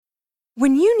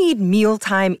When you need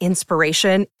mealtime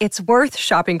inspiration, it's worth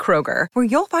shopping Kroger, where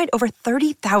you'll find over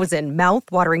 30,000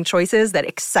 mouth-watering choices that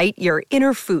excite your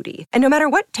inner foodie. And no matter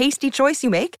what tasty choice you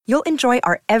make, you'll enjoy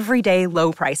our everyday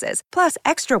low prices, plus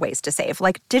extra ways to save,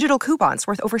 like digital coupons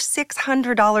worth over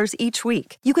 $600 each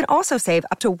week. You can also save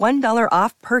up to $1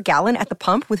 off per gallon at the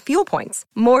pump with fuel points.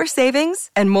 More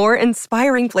savings and more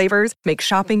inspiring flavors make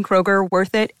shopping Kroger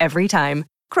worth it every time.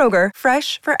 Kroger,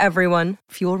 fresh for everyone.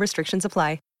 Fuel restrictions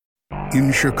apply.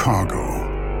 In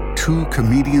Chicago, two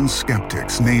comedian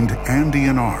skeptics named Andy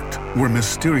and Art were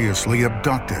mysteriously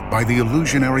abducted by the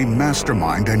illusionary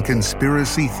mastermind and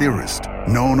conspiracy theorist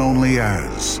known only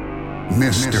as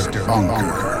Mr.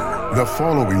 Bunker. The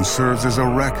following serves as a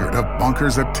record of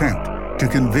Bunker's attempt to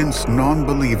convince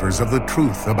non-believers of the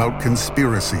truth about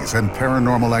conspiracies and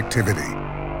paranormal activity.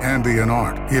 Andy and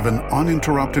Art give an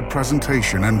uninterrupted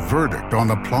presentation and verdict on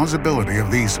the plausibility of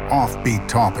these offbeat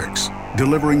topics,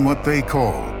 delivering what they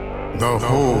call the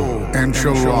whole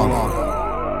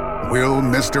enchilada. Will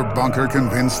Mr. Bunker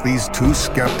convince these two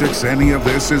skeptics any of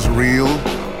this is real?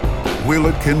 Will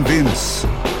it convince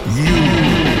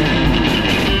you?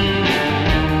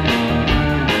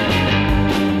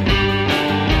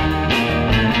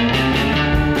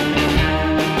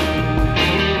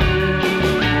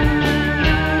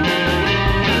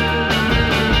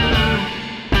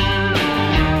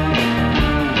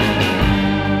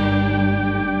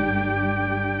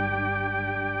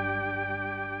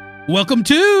 Welcome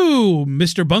to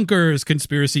Mr. Bunker's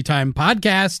Conspiracy Time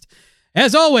podcast.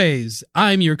 As always,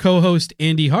 I'm your co-host,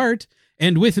 Andy Hart,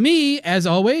 and with me, as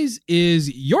always, is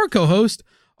your co-host,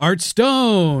 Art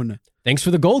Stone. Thanks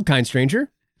for the gold, kind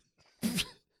stranger.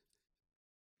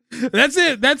 That's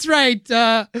it. That's right.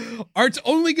 Art's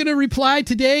only going to reply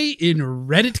today in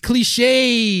Reddit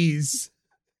cliches.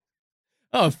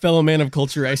 Oh, fellow man of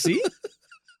culture, I see.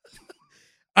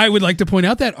 I would like to point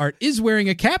out that Art is wearing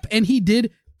a cap, and he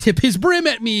did tip his brim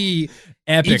at me.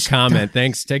 Epic comment.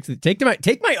 Thanks. Take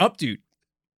my up, dude.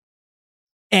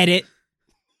 Edit.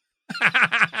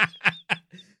 Oh,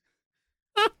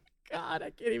 God,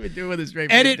 I can't even do it with this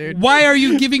right. Edit. Dude. Why are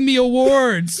you giving me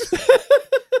awards?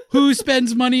 Who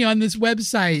spends money on this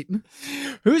website?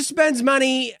 Who spends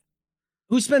money?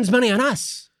 Who spends money on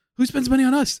us? Who spends money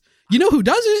on us? You know who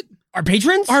does it? Our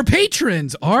patrons? Our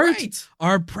patrons. Art, right.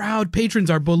 Our proud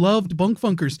patrons, our beloved bunk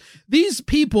funkers. These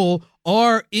people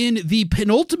are in the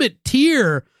penultimate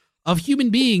tier of human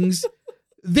beings.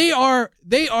 They are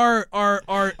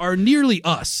nearly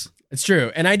us. It's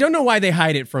true. And I don't know why they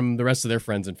hide it from the rest of their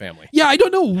friends and family. Yeah, I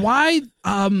don't know why.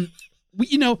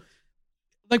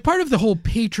 Like part of the whole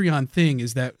Patreon thing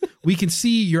is that we can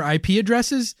see your IP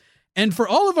addresses. And for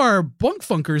all of our bunk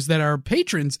funkers that are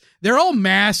patrons, they're all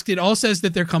masked. It all says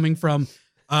that they're coming from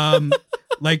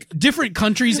like different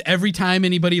countries every time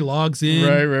anybody logs in.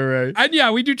 Right. And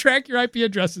yeah, we do track your IP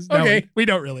addresses. No, okay. We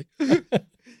don't really.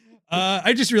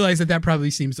 I just realized that probably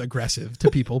seems aggressive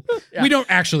to people. Yeah. We don't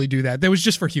actually do that. That was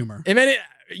just for humor.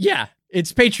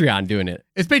 It's Patreon doing it.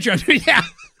 It's Patreon. Yeah.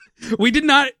 We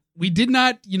did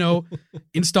not,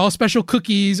 install special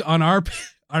cookies on our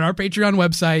Patreon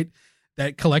website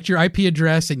that collect your IP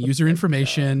address and user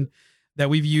information that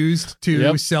we've used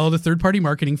to sell to third-party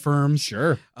marketing firms.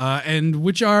 Sure. And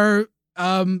which are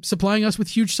supplying us with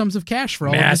huge sums of cash for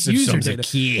all massive of this user sums data. Of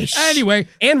cash. Anyway.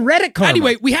 And Reddit Karma.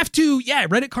 Anyway, we have to,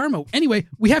 Reddit Karma. Anyway,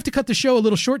 we have to cut the show a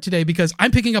little short today because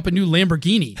I'm picking up a new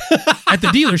Lamborghini at the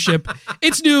dealership.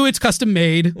 It's new. It's custom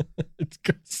made. It's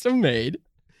custom made.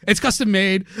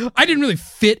 I didn't really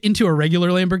fit into a regular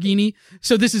Lamborghini,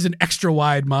 so this is an extra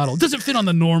wide model. It doesn't fit on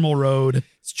the normal road.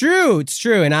 It's true.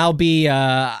 And I'll be,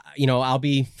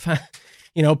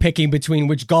 picking between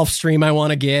which Gulfstream I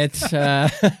want to get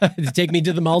to take me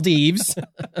to the Maldives.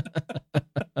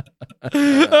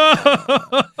 Andy,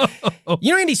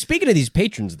 speaking of these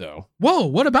patrons, though. Whoa,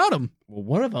 what about them? Well,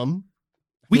 one of them.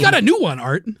 We got a new one,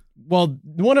 Art. Well,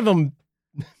 one of them.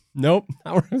 Nope.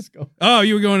 Oh,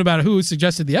 you were going about who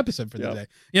suggested the episode for the day.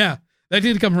 Yeah, that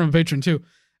did come from a patron, too.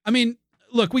 I mean,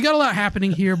 look, we got a lot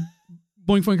happening here,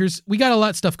 Boing Funkers. We got a lot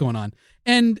of stuff going on.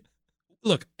 And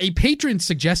look, a patron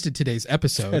suggested today's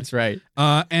episode. That's right.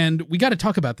 And we got to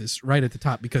talk about this right at the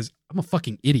top because I'm a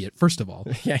fucking idiot, first of all.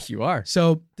 Yeah, you are.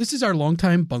 So this is our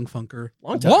longtime Bunk Funker.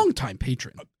 Longtime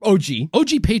patron. OG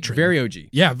patron. Very OG.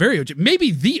 Yeah, very OG.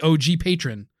 Maybe the OG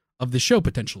patron of the show,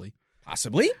 potentially.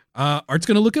 Possibly. Art's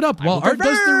going to look it up while Art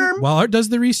does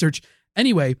the research.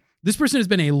 Anyway, this person has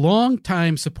been a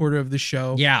long-time supporter of the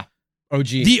show. Yeah. OG.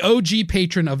 The OG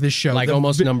patron of this show. Like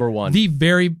almost number one.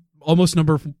 The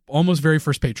almost very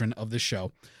first patron of this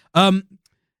show.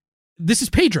 This is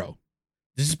Pedro.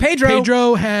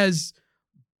 Pedro has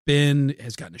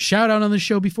has gotten a shout out on the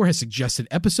show before, has suggested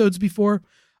episodes before.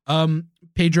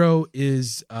 Pedro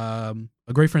is a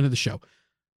great friend of the show.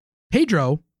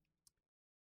 Pedro,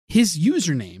 his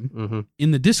username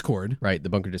in the Discord, right, the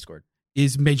Bunker Discord,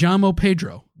 is Me Llamo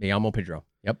Pedro. Me llamo Pedro.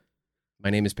 Yep. My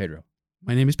name is Pedro.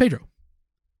 My name is Pedro.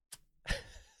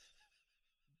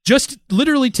 Just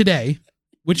literally today,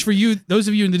 which for you, those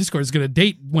of you in the Discord, is going to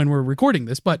date when we're recording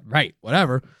this, but right,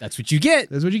 whatever. That's what you get.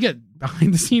 That's what you get.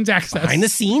 Behind the scenes access. Behind the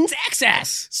scenes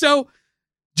access. So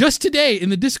just today in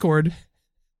the Discord,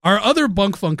 our other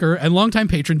bunk funker and longtime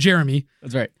patron, Jeremy,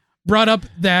 that's right, brought up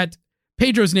that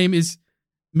Pedro's name is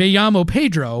Me Llamo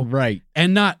Pedro, right,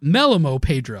 and not Melamo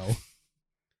Pedro.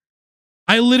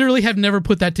 I literally have never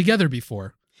put that together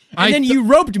before. And then you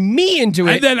roped me into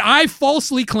it. And then I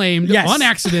falsely claimed on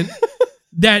accident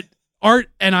that Art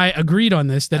and I agreed on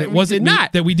this, that it wasn't me,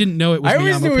 that we didn't know it was I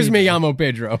always knew it was Me Llamo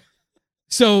Pedro.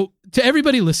 So to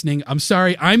everybody listening, I'm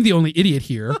sorry, I'm the only idiot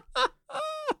here.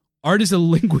 Art is a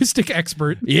linguistic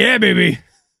expert. Yeah, baby.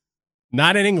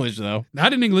 Not in English, though.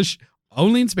 Not in English,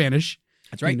 only in Spanish.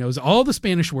 That's right. He knows all the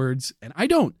Spanish words, and I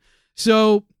don't.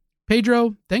 So,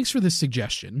 Pedro, thanks for this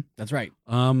suggestion. That's right.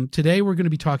 Today we're going to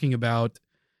be talking about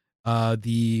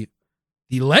the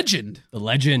legend. The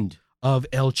legend of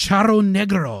El Charro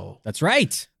Negro. That's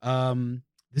right.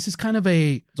 This is kind of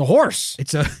it's a horse.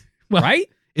 It's a, well, right?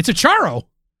 It's a charro.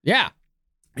 Yeah.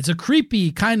 It's a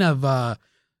creepy kind of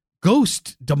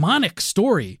ghost demonic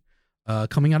story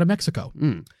coming out of Mexico.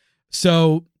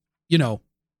 So,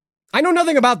 I know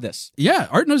nothing about this. Yeah,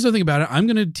 Art knows nothing about it. I'm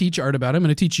going to teach Art about it. I'm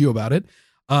going to teach you about it.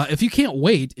 If you can't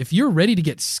wait, if you're ready to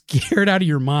get scared out of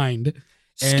your mind,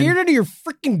 scared out of your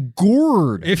freaking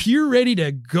gourd, if you're ready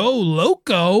to go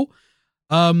loco,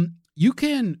 you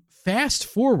can fast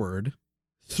forward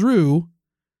through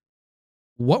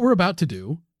what we're about to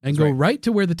do and go right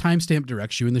to where the timestamp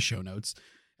directs you in the show notes,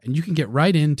 and you can get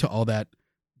right into all that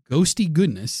ghosty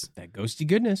goodness.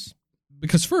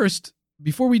 Because first,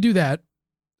 before we do that,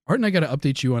 Art and I got to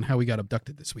update you on how we got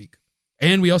abducted this week.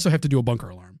 And we also have to do a bunker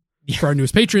alarm for our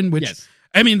newest patron, which,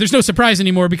 I mean, there's no surprise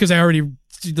anymore because I already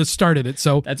started it.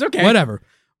 So that's okay. Whatever.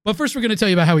 But first, we're going to tell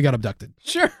you about how we got abducted.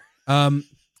 Sure.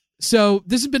 So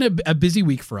this has been a busy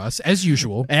week for us, as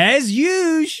usual. As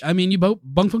usual. I mean, you both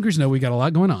bunk funkers know we got a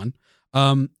lot going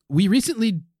on. We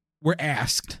recently were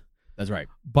asked, that's right,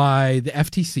 by the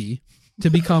FTC to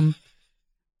become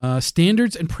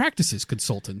standards and practices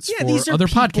consultants for these are other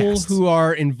people podcasts who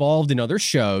are involved in other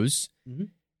shows,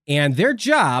 and their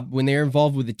job when they're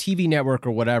involved with a TV network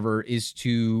or whatever is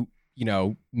to,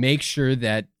 make sure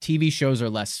that TV shows are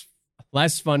less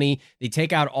funny. They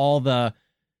take out all the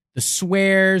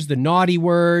swears, the naughty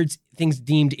words, things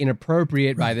deemed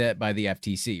inappropriate by the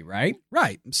FTC, right?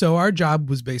 Right. So our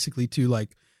job was basically to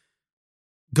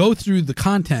go through the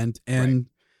content and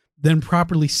then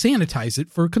properly sanitize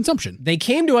it for consumption. They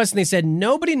came to us and they said,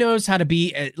 nobody knows how to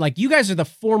be, you guys are the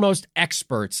foremost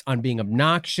experts on being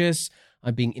obnoxious,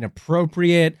 on being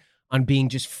inappropriate, on being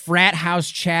just frat house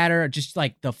chatter, just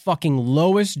like the fucking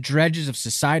lowest dredges of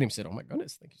society. I said, oh my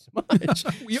goodness, thank you so much.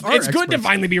 It's good to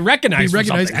finally be recognized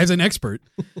as an expert.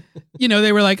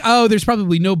 They were like, oh, there's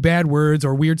probably no bad words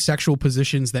or weird sexual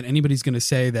positions that anybody's going to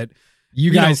say that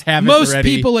you guys haven't most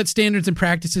already. People at Standards and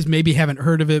Practices maybe haven't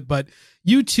heard of it, but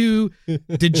you two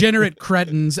degenerate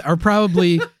cretins are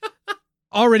probably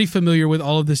already familiar with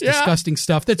all of this disgusting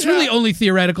stuff that's really only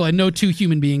theoretical and no two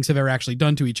human beings have ever actually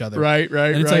done to each other. Right.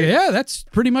 And it's like, yeah, that's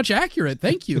pretty much accurate.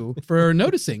 Thank you for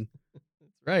noticing.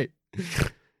 Right.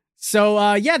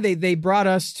 So, they brought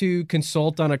us to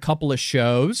consult on a couple of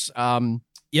shows.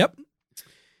 Yep.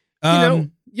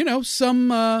 Some,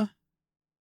 I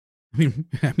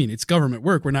mean, it's government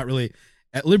work. We're not really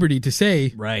at liberty to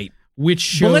say which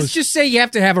shows. Well, let's just say you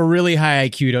have to have a really high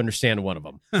IQ to understand one of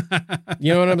them.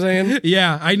 You know what I'm saying?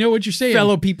 Yeah, I know what you're saying.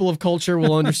 Fellow people of culture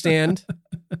will understand.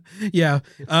 Yeah.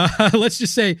 Let's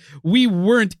just say we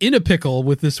weren't in a pickle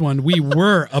with this one. We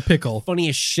were a pickle.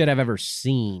 Funniest shit I've ever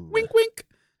seen. Wink, wink.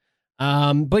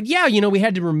 But yeah, we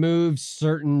had to remove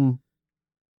certain,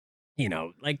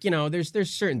 there's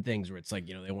certain things where it's like,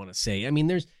 they want to say, I mean,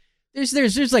 there's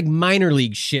like minor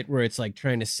league shit where it's like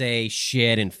trying to say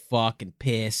shit and fuck and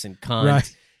piss and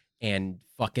cunt and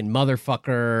fucking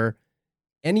motherfucker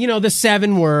and the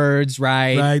 7 words,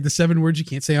 right? Right, the 7 words you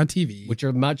can't say on TV, which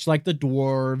are much like the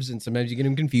dwarves, and sometimes you get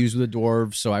them confused with the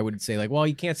dwarves. So I would say like, well,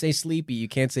 you can't say sleepy, you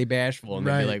can't say bashful, and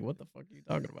they'd be like, what the fuck are you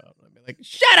talking about? And I'd be like,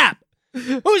 shut up!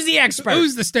 Who's the expert?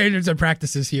 Who's the Standards and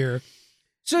Practices here?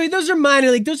 So those are minor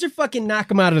league. Those are fucking knock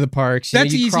them out of the parks.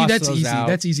 That's easy. That's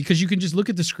easy because you can just look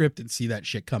at the script and see that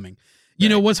shit coming. You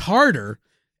know what's harder,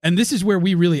 and this is where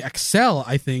we really excel,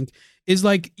 I think, is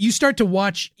like you start to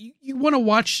watch, you want to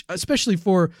watch, especially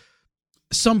for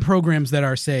some programs that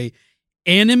are, say,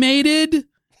 animated,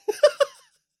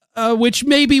 which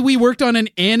maybe we worked on an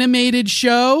animated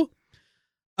show.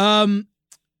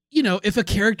 If a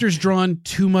character's drawn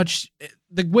too much,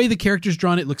 the way the character's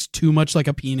drawn, it looks too much like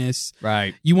a penis.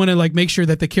 Right. You want to like make sure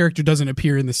that the character doesn't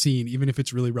appear in the scene, even if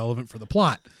it's really relevant for the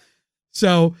plot.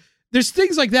 So there's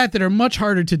things like that are much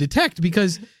harder to detect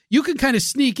because you can kind of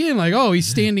sneak in like, oh, he's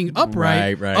standing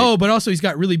upright. Right. Oh, but also he's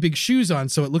got really big shoes on,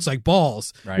 so it looks like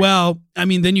balls. Right. Well, I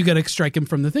mean, then you got to strike him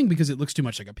from the thing because it looks too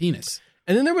much like a penis.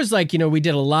 And then there was like, we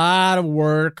did a lot of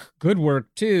work, good work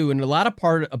too, and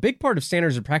a big part of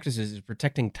standards and practices is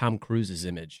protecting Tom Cruise's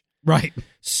image. Right.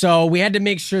 So we had to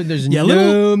make sure there's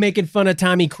no making fun of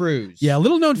Tommy Cruise. Yeah,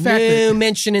 little known fact. No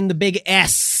mentioning the big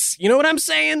S. You know what I'm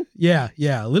saying? Yeah.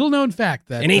 Little known fact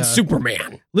that it ain't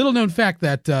Superman. Little known fact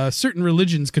that certain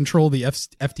religions control the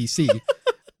FTC.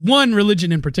 One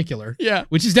religion in particular. Yeah.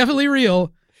 Which is definitely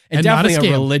real. And definitely not a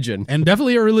scam. Religion. And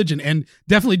definitely a religion. And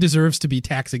definitely deserves to be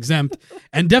tax exempt.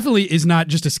 And definitely is not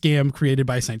just a scam created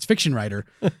by a science fiction writer.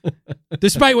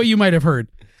 Despite what you might have heard.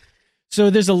 So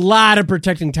there's a lot of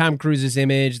protecting Tom Cruise's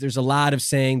image. There's a lot of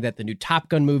saying that the new Top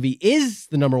Gun movie is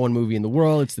the #1 movie in the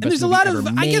world. It's the best movie ever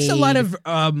made. I guess a lot of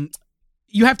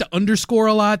you have to underscore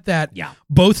a lot that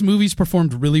both movies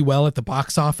performed really well at the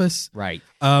box office. Right.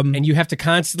 And you have to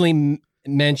constantly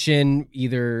mention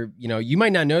either, you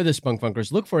might not know this, Bunk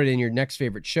Funkers, look for it in your next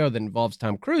favorite show that involves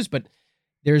Tom Cruise, but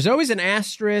there's always an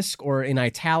asterisk or in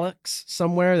italics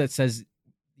somewhere that says,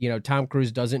 Tom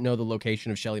Cruise doesn't know the location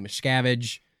of Shelley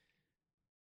Miscavige.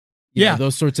 You know,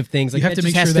 those sorts of things. Like, you have to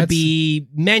make sure has that's to be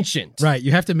mentioned. Right.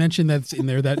 You have to mention that's in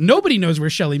there, that nobody knows where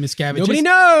Shelley Miscavige is. Nobody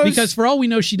knows. Because for all we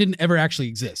know, she didn't ever actually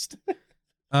exist.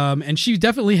 And she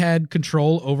definitely had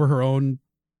control over her own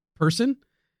person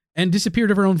and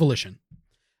disappeared of her own volition.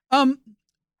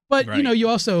 But right. you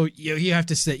also you have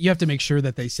to make sure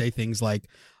that they say things like,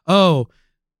 "Oh,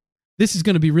 this is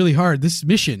going to be really hard. This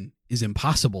mission is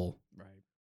impossible." Right.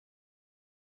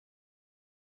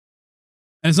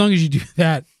 And as long as you do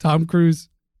that, Tom Cruise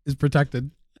is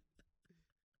protected.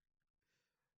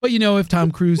 But if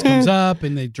Tom Cruise comes up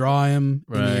and they draw him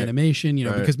in the animation,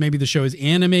 because maybe the show is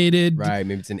animated. Right,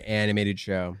 maybe it's an animated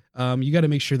show. You got to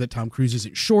make sure that Tom Cruise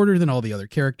isn't shorter than all the other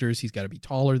characters. He's got to be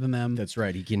taller than them. That's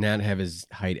right. He cannot have his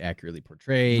height accurately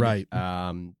portrayed. Right.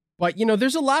 But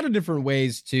there's a lot of different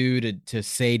ways to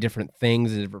say different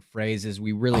things and different phrases.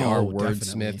 We really are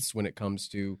wordsmiths when it comes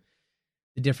to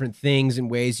the different things and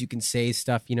ways you can say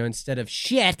stuff. Instead of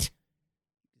shit,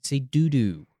 say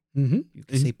doo-doo. Mm-hmm. You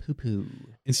can say poo-poo.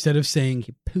 Instead of saying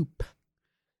poop.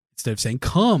 Instead of saying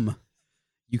cum,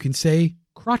 you can say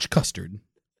crotch custard.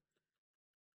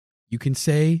 You can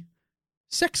say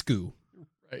sex goo.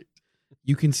 Right.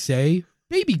 You can say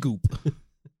baby goop.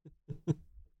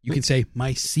 You can say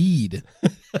my seed.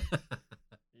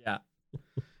 Yeah.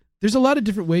 There's a lot of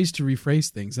different ways to rephrase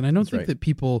things. And I don't think that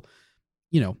people,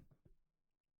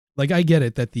 like, I get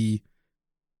it that the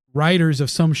writers of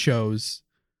some shows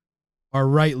are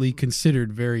rightly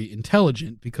considered very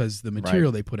intelligent because the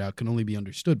material they put out can only be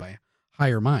understood by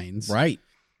higher minds. Right.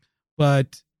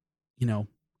 But,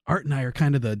 Art and I are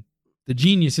kind of the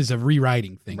geniuses of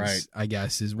rewriting things, I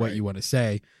guess, is what you want to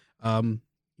say.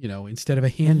 Instead of a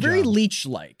hand very job.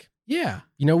 Leech-like. Yeah.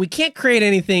 We can't create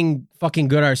anything fucking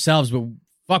good ourselves, but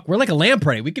fuck, we're like a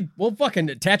lamprey. We'll fucking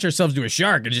attach ourselves to a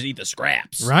shark and just eat the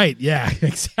scraps. Right. Yeah,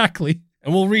 exactly.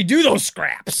 And we'll redo those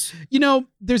scraps.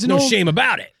 There's no shame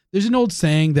about it. There's an old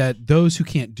saying that those who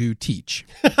can't do teach.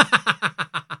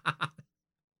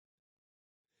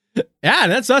 Yeah,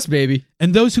 that's us, baby.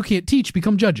 And those who can't teach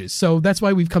become judges. So that's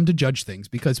why we've come to judge things,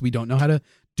 because we don't know how to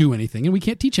do anything and we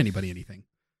can't teach anybody anything.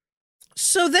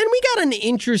 So then we got an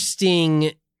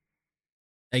interesting,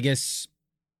 I guess,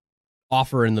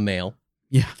 offer in the mail.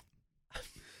 Yeah.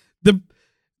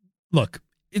 Look,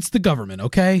 it's the government,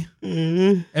 okay?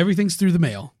 Mm-hmm. Everything's through the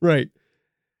mail. Right.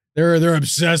 They're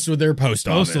obsessed with their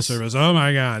postal service. Oh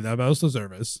my God, the postal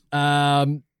service.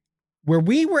 Where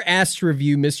we were asked to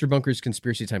review Mr. Bunker's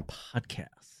Conspiracy Time podcast.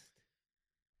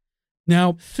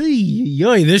 Now,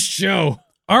 this show.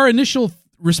 Our initial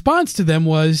response to them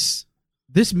was,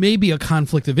 this may be a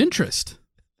conflict of interest.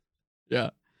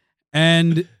 Yeah.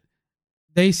 And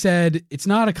they said, it's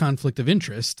not a conflict of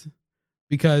interest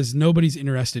because nobody's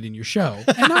interested in your show.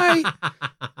 And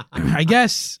I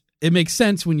guess it makes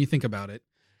sense when you think about it.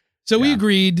 So we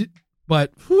agreed,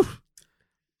 but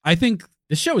I think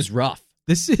this show is rough.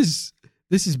 This is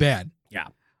bad. Yeah.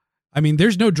 I mean,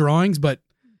 there's no drawings, but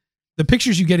the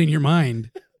pictures you get in your mind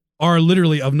are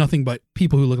literally of nothing but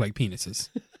people who look like penises.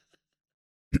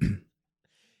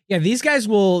 Yeah, these guys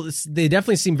they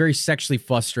definitely seem very sexually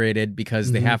frustrated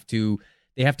because they have to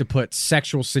put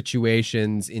sexual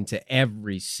situations into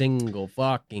every single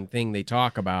fucking thing they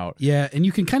talk about. Yeah, and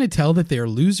you can kind of tell that they're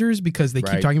losers because they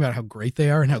keep talking about how great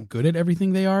they are and how good at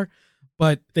everything they are,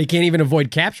 but they can't even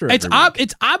avoid capture. It's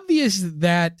obvious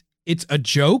that it's a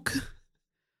joke,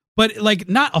 but like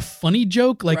not a funny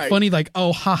joke, like funny, like,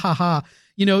 oh, ha ha ha.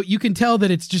 You know, you can tell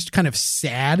that it's just kind of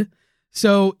sad.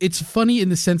 So it's funny in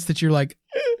the sense that you're like,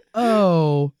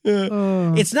 oh.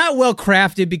 It's not well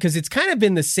crafted because it's kind of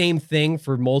been the same thing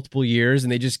for multiple years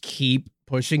and they just keep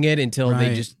pushing it until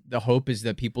the hope is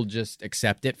that people just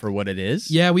accept it for what it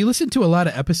is. Yeah, we listened to a lot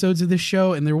of episodes of this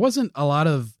show and there wasn't a lot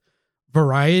of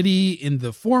variety in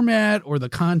the format or the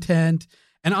content.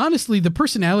 And honestly, the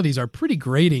personalities are pretty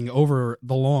grating over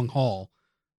the long haul.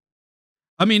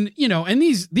 I mean, you know, and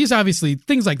these obviously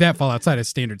things like that fall outside of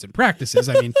standards and practices.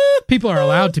 I mean, people are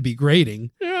allowed to be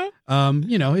grating. Yeah.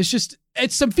 You know,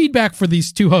 it's some feedback for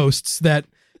these two hosts that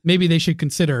maybe they should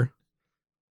consider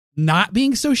not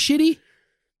being so shitty.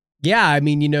 Yeah, I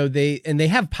mean, you know, they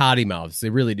have potty mouths. They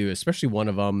really do, especially one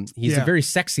of them. He's a very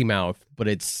sexy mouth, but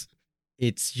it's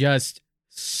just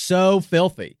so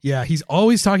filthy. Yeah, he's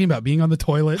always talking about being on the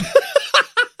toilet.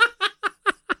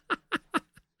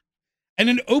 And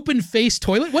an open-faced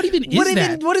toilet? What even is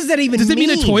that? What does that even mean? Does it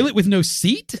mean a toilet with no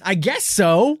seat? I guess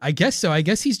so. I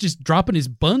guess he's just dropping his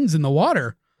buns in the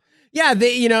water. Yeah,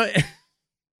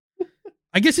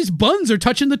 I guess his buns are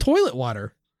touching the toilet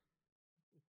water.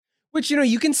 Which, you know,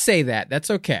 you can say that. That's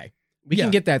okay. We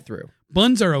can get that through.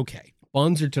 Buns are okay.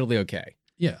 Buns are totally okay.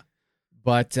 Yeah.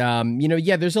 But, you know,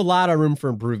 yeah, there's a lot of room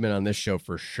for improvement on this show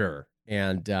for sure.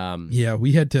 And yeah,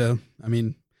 we had to, I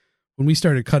mean, when we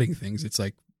started cutting things, it's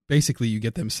like, basically, you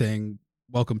get them saying,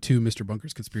 welcome to Mr.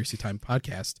 Bunker's Conspiracy Time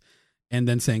podcast, and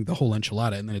then saying the whole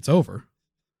enchilada, and then it's over.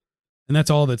 And that's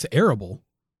all that's airable.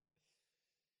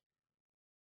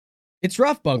 It's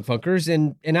rough, Bunk Funkers,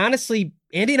 and honestly,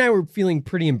 Andy and I were feeling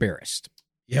pretty embarrassed.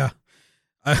 Yeah.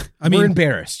 I mean, we're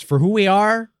embarrassed for who we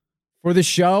are, for the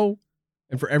show,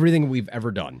 and for everything we've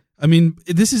ever done. I mean,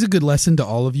 this is a good lesson to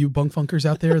all of you Bunk Funkers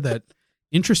out there that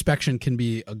introspection can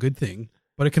be a good thing,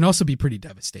 but it can also be pretty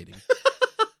devastating.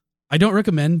 I don't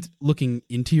recommend looking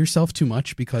into yourself too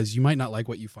much because you might not like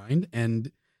what you find.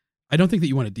 And I don't think that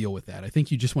you want to deal with that. I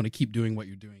think you just want to keep doing what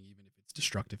you're doing, even if it's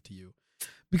destructive to you.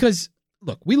 Because,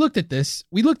 look, we looked at this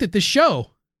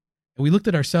show, and we looked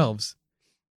at ourselves.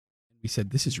 We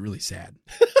said, this is really sad.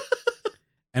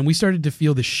 And we started to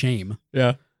feel the shame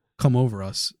come over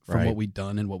us from what we'd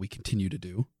done and what we continue to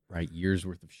do. Right. Years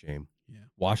worth of shame. Yeah.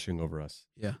 Washing over us.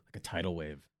 Yeah. Like a tidal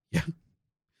wave. Yeah.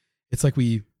 It's like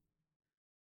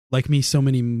like me, so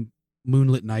many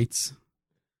moonlit nights,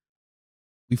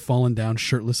 we've fallen down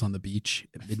shirtless on the beach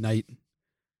at midnight.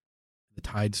 The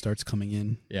tide starts coming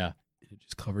in. Yeah. And it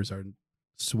just covers our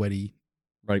sweaty,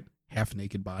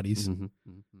 half-naked bodies. Mm-hmm.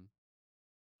 Mm-hmm.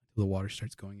 The water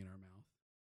starts going in our mouth.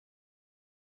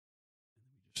 And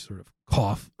we just sort of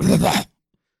cough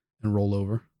and roll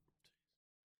over.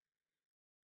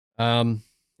 And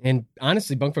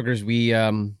honestly, Bunkfuckers, we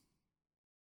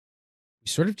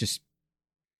sort of just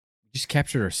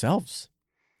captured ourselves.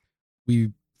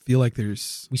 We feel like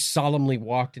we solemnly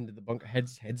walked into the bunker,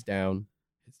 heads down,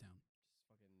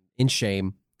 in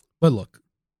shame. But look,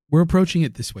 we're approaching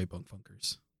it this way, Bunk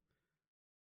Funkers.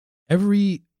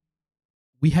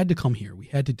 We had to come here. We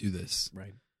had to do this.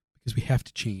 Right. Because we have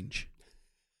to change.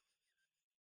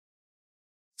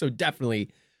 So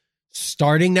definitely,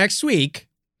 starting next week,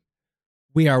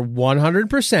 we are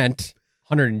 100%,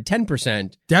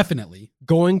 110%. Definitely.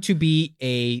 Going to be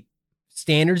a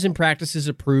standards and practices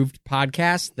approved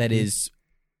podcast that is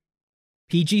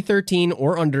PG-13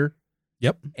 or under.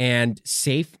 Yep. And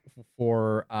safe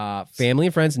for family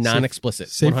and friends, non-explicit.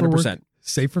 Safe 100%.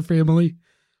 Safe for family.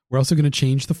 We're also going to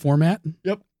change the format.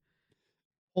 Yep.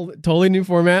 Totally new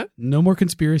format. No more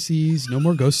conspiracies. No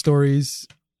more ghost stories.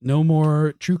 No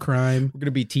more true crime. We're going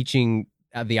to be teaching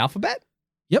the alphabet.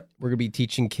 Yep. We're going to be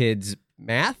teaching kids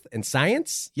math and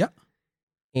science. Yep.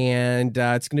 And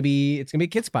it's going to be a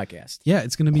kids podcast. Yeah,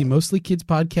 it's going to be mostly kids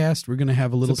podcast. We're going to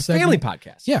have a little segment. Family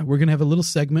podcast. Yeah, we're going to have a little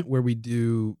segment where we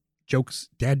do jokes,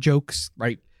 dad jokes,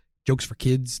 right? Jokes for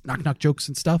kids, knock jokes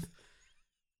and stuff.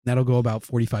 That'll go about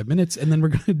 45 minutes, and then we're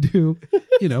going to do,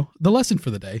 the lesson for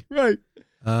the day. Right.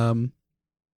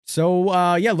 So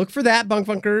look for that, Bunk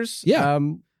Funkers. Yeah.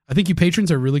 I think you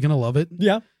patrons are really going to love it.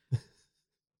 Yeah.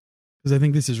 Because I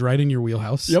think this is right in your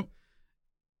wheelhouse. Yep.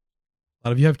 A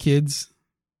lot of you have kids.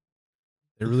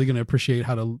 They're really going to appreciate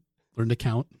how to learn to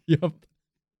count. Yep.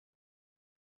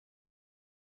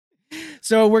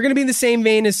 So we're going to be in the same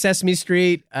vein as Sesame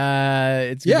Street.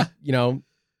 It's,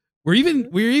 We're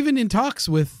even in talks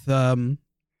with Andy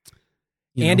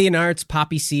and Art's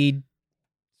Poppy Seed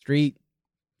Street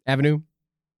Avenue.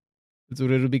 That's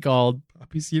what it'll be called.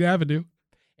 Poppy Seed Avenue.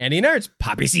 Andy and Art's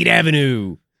Poppy Seed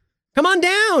Avenue. Come on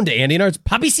down to Andy and Art's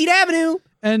Poppy Seed Avenue.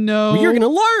 And no, where you're going to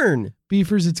learn.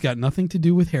 Beefers, it's got nothing to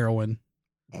do with heroin.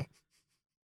 We're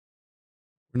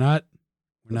not.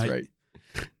 Right.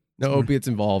 No opiates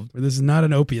involved. This is not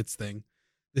an opiates thing.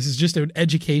 This is just an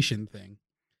education thing.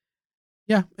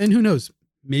 Yeah, and who knows?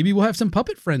 Maybe we'll have some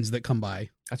puppet friends that come by.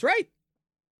 That's right.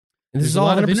 And there's a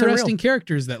lot of interesting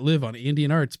characters that live on Andy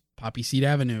and Art's Poppy Seed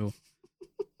Avenue.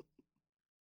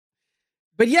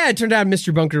 But yeah, it turned out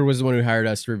Mr. Bunker was the one who hired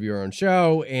us to review our own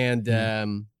show, and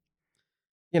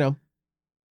you know,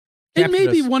 it may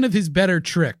be one of his better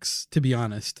tricks, to be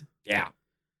honest. Yeah,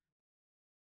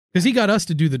 because he got us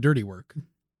to do the dirty work.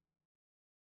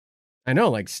 I know,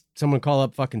 like someone call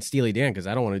up fucking Steely Dan because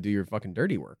I don't want to do your fucking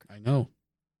dirty work. I know.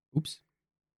 Oops.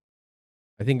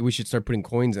 I think we should start putting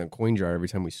coins in a coin jar every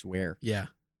time we swear. Yeah.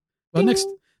 Well,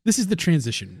 this is the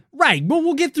transition. Right. Well,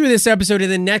 we'll get through this episode,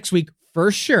 and then next week,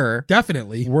 for sure,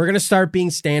 definitely, we're gonna start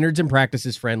being standards and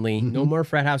practices friendly. Mm-hmm. No more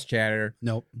frat house chatter.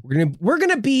 Nope. We're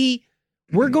going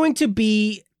to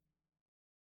be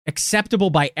acceptable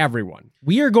by everyone.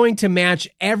 We are going to match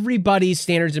everybody's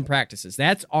standards and practices.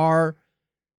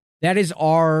 That is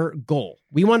our goal.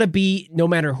 We want to be, no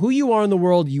matter who you are in the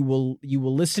world, you will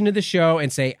listen to the show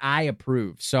and say, I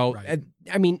approve. So, right.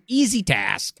 I mean, easy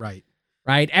task. Right.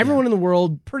 Everyone in the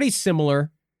world, pretty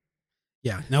similar.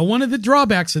 Yeah. Now, one of the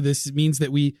drawbacks of this means that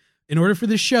in order for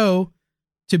the show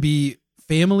to be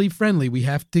family friendly, we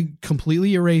have to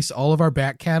completely erase all of our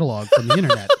back catalog from the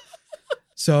internet.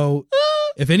 So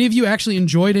if any of you actually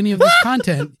enjoyed any of this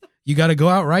content, you got to go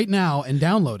out right now and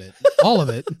download it. All of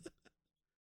it.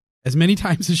 As many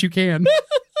times as you can.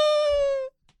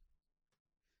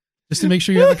 Just to make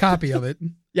sure you have a copy of it.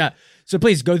 Yeah. So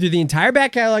please go through the entire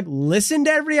back catalog, listen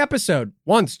to every episode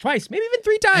once, twice, maybe even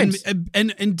 3 times.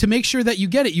 And to make sure that you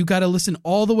get it, you got to listen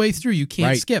all the way through. You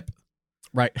can't skip.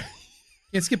 Right.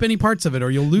 Can't skip any parts of it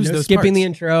or you'll lose those skipping parts. The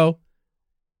intro.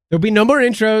 There'll be no more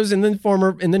intros in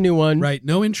the new one. Right.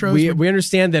 No intros. We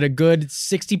understand that a good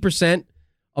 60%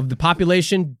 of the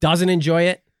population doesn't enjoy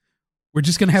it. We're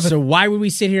just going to have So why would we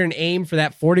sit here and aim for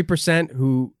that 40%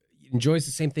 who enjoys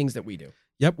the same things that we do?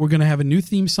 Yep, we're going to have a new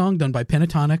theme song done by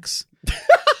Pentatonics.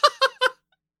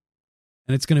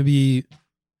 And it's going to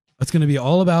be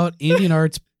all about Andy and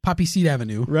Art's Poppy Seed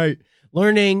Avenue. Right.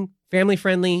 Learning, family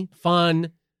friendly,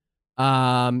 fun,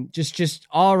 just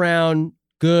all around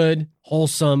good,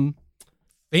 wholesome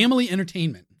family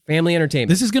entertainment.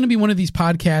 This is going to be one of these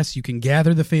podcasts you can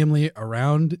gather the family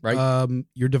around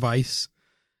your device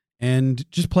and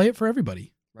just play it for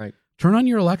everybody. Right. Turn on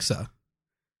your Alexa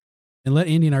and let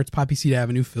Andy and Art's Poppy Seed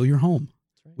Avenue fill your home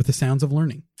with the sounds of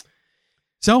learning.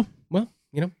 So, well,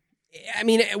 you know, I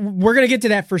mean, we're going to get to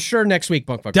that for sure next week,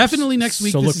 Bunkfuckers. Definitely next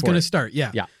week. So this is going to start.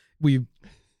 Yeah.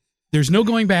 There's no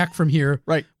going back from here.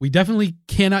 Right. We definitely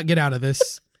cannot get out of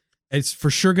this. It's for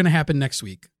sure going to happen next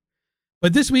week.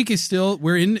 But this week is still,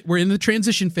 we're in the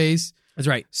transition phase. That's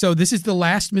right. So this is the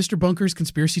last Mr. Bunker's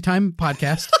Conspiracy Time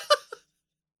podcast.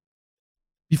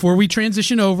 Before we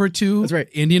transition over to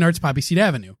Andy and Art's Poppy Seed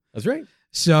Avenue. That's right.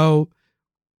 So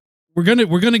we're gonna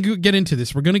get into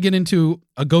this. We're gonna get into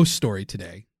a ghost story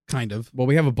today, kind of. Well,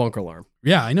 we have a bunker alarm.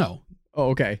 Yeah, I know.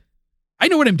 Oh, okay. I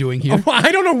know what I'm doing here. Oh,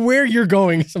 I don't know where you're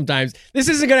going. Sometimes this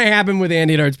isn't gonna happen with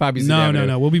Andy and Art's Poppy Seed Avenue.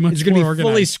 No. We'll be much it's more gonna be organized.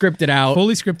 fully scripted out.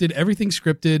 Fully scripted. Everything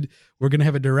scripted. We're gonna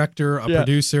have a director, a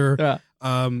producer. Yeah.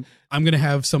 I'm gonna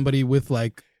have somebody with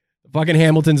like. Fucking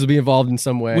Hamiltons will be involved in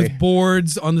some way. With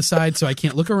boards on the side so I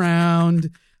can't look around.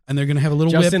 And they're going to have a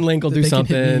little whip. Justin Link will do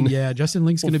something. Yeah, Justin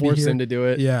Link's going to be here. Force him to do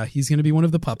it. Yeah, he's going to be one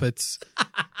of the puppets.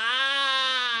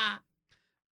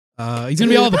 He's going to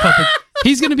be all the puppets.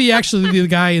 He's going to be actually the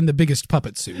guy in the biggest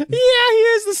puppet suit. Yeah, he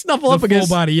is the Snuffleupagus. The full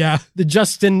body, yeah. The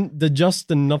Justin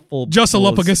Nuffle.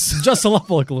 Justaluppagus.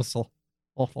 Justaluppagus.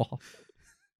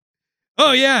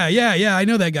 Oh, yeah. I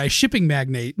know that guy. Shipping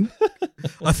magnate.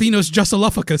 Athenos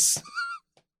Justaluppagus.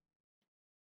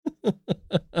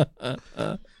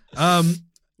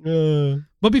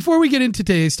 But before we get into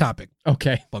today's topic,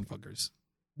 okay, Bunkfuckers,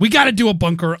 we got to do a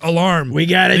bunker alarm. We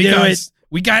got to do it.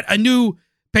 We got a new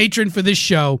patron for this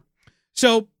show.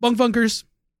 So, Bunkfuckers,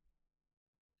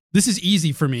 this is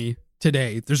easy for me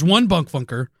today. There's one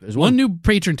Bunkfunker. There's one new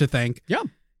patron to thank. Yeah.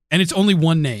 And it's only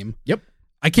one name. Yep.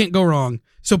 I can't go wrong.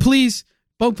 So please,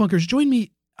 Bunkfunkers, join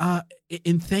me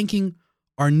in thanking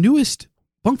our newest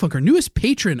Bunkfunker, newest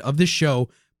patron of this show,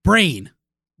 Brain.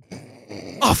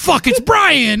 Oh, fuck, it's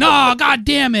Brian. Oh, God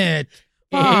damn it.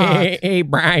 Hey,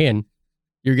 Brian.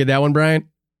 You get that one, Brian?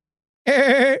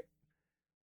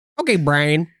 Okay,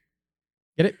 Brian.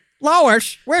 Get it?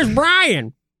 Lois, where's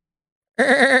Brian?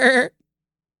 No,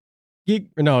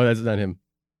 that's not him.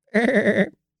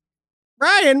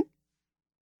 Brian.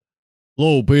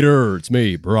 Hello, Peter. It's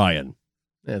me, Brian.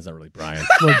 That's not really Brian.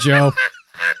 Hello, Joe.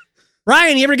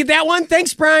 Brian, you ever get that one?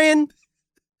 Thanks, Brian.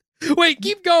 Wait,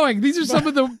 keep going. These are some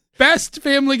of the best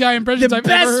Family Guy impressions I've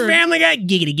ever heard. Family Guy.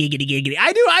 Giggity, giggity, giggity.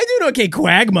 I do okay,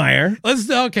 Quagmire. Do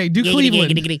Giggity,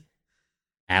 Cleveland. giggity, giggity.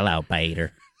 Hello,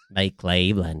 Peter. Like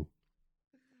Cleveland.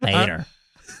 Peter.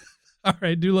 All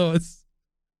right, do Lois.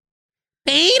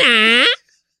 Peter.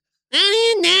 What are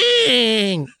you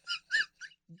doing?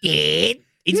 Dad,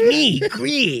 it's me,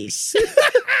 Chris.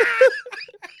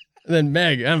 And then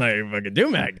Meg. I'm not even fucking do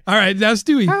Meg. All right, now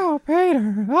Stewie. Oh,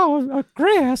 Peter. Oh,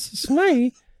 Chris. It's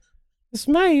me. It's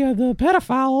me, the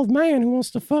pedophile old man who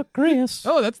wants to fuck Chris.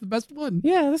 Oh, that's the best one.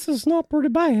 Yeah, this is not pretty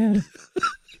bad.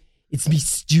 It's me,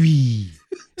 Stewie.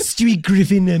 Stewie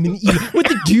Griffin. I'm an evil. With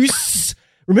the deuce.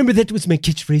 Remember, that was my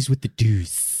catchphrase, with the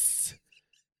deuce.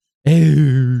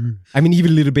 Oh. I'm an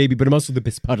evil little baby, but I'm also the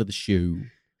best part of the show.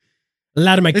 A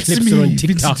lot of my clips are on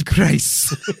TikTok. Vincent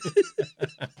Price.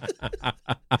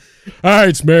 Hi,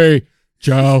 it's me,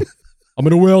 Joe. I'm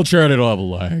in a wheelchair and I don't have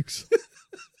legs.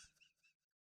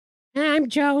 I'm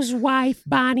Joe's wife,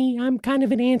 Bonnie. I'm kind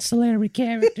of an ancillary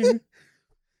character.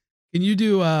 Can you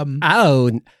do Oh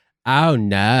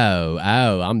no.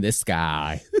 Oh, I'm this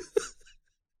guy.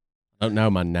 I don't know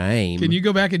my name. Can you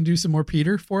go back and do some more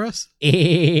Peter for us?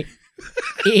 Mr.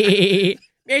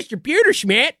 Peter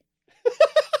Schmidt.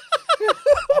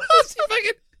 See if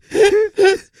I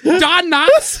can. Don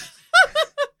Knotts.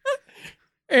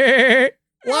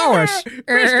 Lois.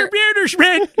 Mr. Peter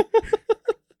Schmidt.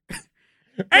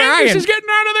 Angus is getting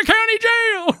out of the county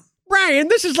jail. Brian,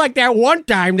 this is like that one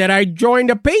time that I joined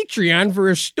a Patreon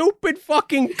for a stupid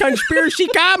fucking conspiracy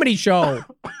comedy show.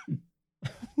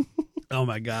 Oh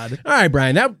my God. All right,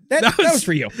 Brian, that was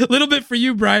for you. A little bit for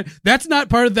you, Brian. That's not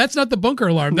the bunker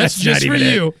alarm. That's just for not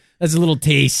even you. it. That's a little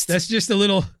taste. That's just a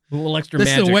little extra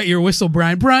That's magic. to wet your whistle,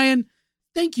 Brian. Brian,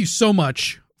 thank you so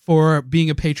much for being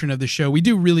a patron of the show. We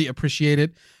do really appreciate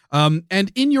it.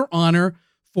 And in your honor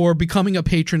for becoming a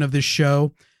patron of this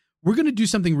show, we're going to do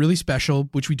something really special,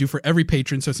 which we do for every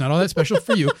patron, so it's not all that special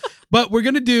for you. But we're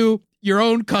going to do your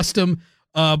own custom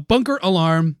bunker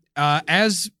alarm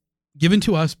as given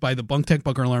to us by the BunkTech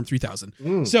Bunker Alarm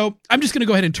 3000. So I'm just going to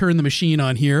go ahead and turn the machine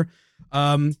on here.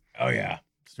 Oh, yeah.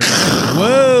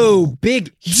 Whoa,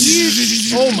 big,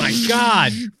 huge. Oh, my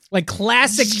God. Like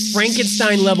classic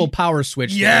Frankenstein level power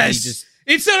switch. Yes.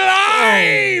 It's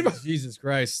alive! Oh, Jesus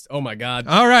Christ. Oh, my God.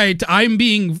 All right, I'm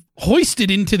being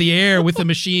hoisted into the air with the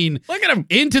machine. Look at him.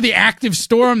 Into the active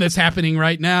storm that's happening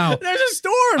right now. There's a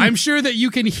storm. I'm sure that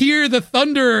you can hear the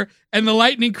thunder and the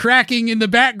lightning cracking in the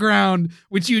background,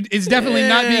 which is definitely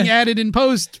not being added in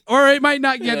post. Or it might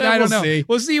not get, I don't know. See.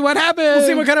 We'll see what happens. We'll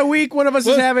see what kind of week one of us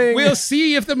is having. We'll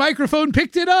see if the microphone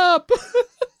picked it up.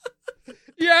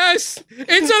 Yes,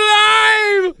 it's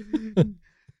alive!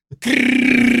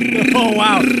 Oh,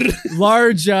 wow.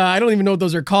 Large, I don't even know what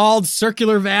those are called.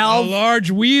 Circular A valve.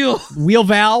 large wheel. Wheel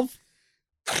valve.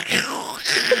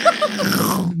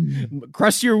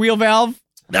 Crustier wheel valve.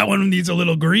 That one needs a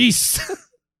little grease.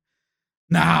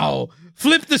 Now,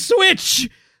 flip the switch.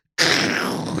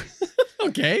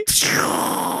 Okay.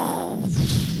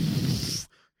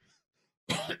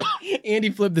 Andy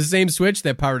flipped the same switch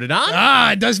that powered it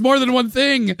on. It does more than one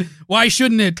thing. Why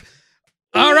shouldn't it?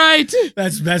 All right.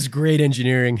 That's great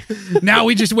engineering. Now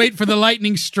we just wait for the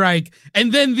lightning strike,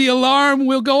 and then the alarm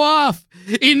will go off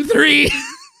in 3.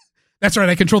 That's right,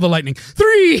 I control the lightning.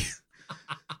 3,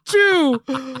 2,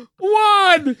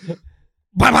 1.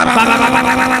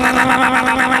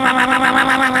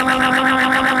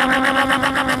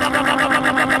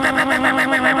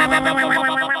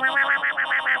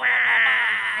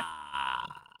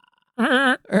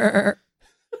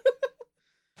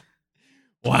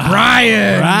 Wow.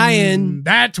 Brian,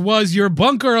 that was your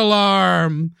bunker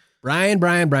alarm. Brian.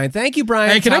 Thank you,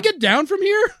 Brian. Hey, can I get down from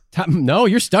here? No,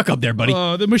 you're stuck up there, buddy.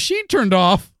 The machine turned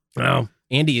off. Oh,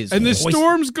 Andy is. And the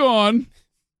storm's gone.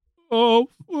 Oh,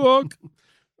 look.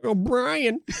 Oh,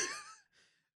 Brian.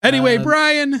 Anyway,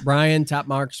 Brian. Brian, top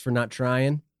marks for not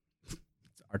trying.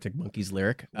 Arctic Monkeys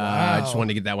lyric. I just wanted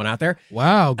to get that one out there.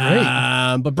 Wow, great.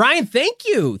 But Brian, thank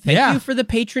you. Thank you for the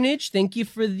patronage. Thank you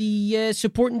for the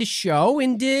supporting the show.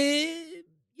 And,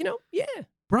 yeah.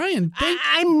 Brian,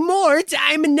 I'm Mort.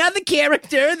 I'm another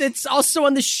character that's also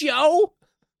on the show.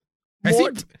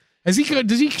 Does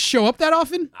he show up that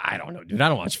often? I don't know, dude. I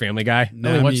don't watch Family Guy. No,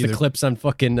 I only watch me the either. clips on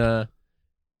fucking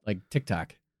like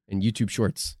TikTok and YouTube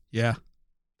Shorts. Yeah.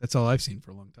 That's all I've seen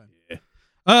for a long time. Yeah.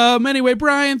 Anyway,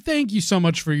 Brian, thank you so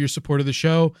much for your support of the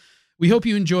show. We hope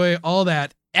you enjoy all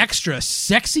that extra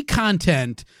sexy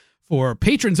content for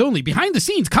patrons only. Behind the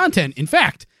scenes content. In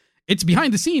fact, it's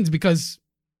behind the scenes because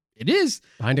it is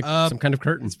Behind some kind of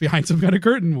curtain. It's behind some kind of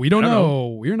curtain. We don't know.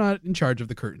 We're not in charge of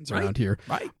the curtains around here.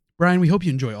 Right. Brian, we hope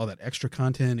you enjoy all that extra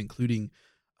content, including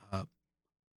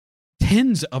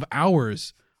tens of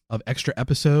hours of extra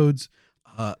episodes,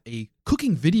 a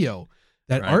cooking video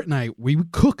that Art and I, we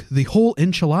would cook the whole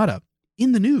enchilada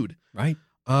in the nude. Right.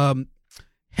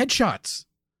 Headshots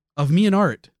of me and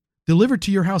Art delivered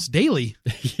to your house daily.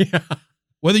 Yeah.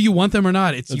 Whether you want them or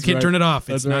not, you That's can't right. turn it off.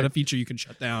 It's That's not right. a feature you can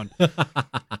shut down.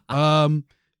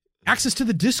 Access to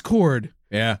the Discord.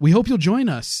 Yeah. We hope you'll join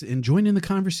us and join in the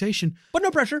conversation. But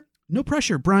no pressure. No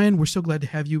pressure. Brian, we're so glad to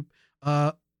have you.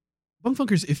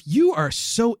 Bunkfunkers, if you are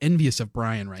so envious of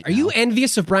Brian right now. Are you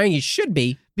envious of Brian? You should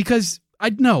be. Because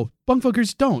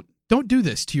Bunkfunkers, don't do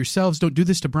this to yourselves. Don't do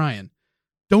this to Brian.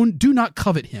 Do not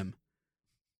covet him.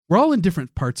 We're all in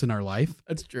different parts in our life.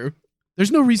 That's true.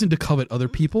 There's no reason to covet other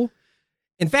people.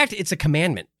 In fact, it's a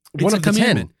commandment. It's One a of the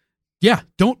commandment. 10. Yeah,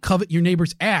 don't covet your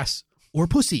neighbor's ass or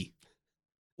pussy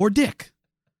or dick.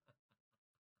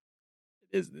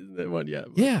 Isn't that one? Yeah.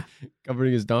 Yeah.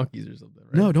 Covering his donkeys or something,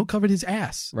 right? No, don't covet his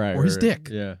ass or his dick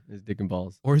Yeah, his dick and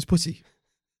balls. or his pussy.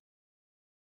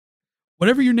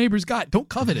 Whatever your neighbor's got, don't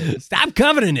covet it. Stop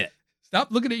coveting it.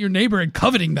 Stop looking at your neighbor and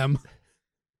coveting them.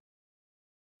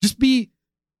 Just be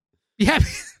happy.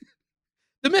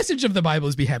 The message of the Bible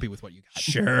is be happy with what you got.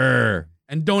 Sure.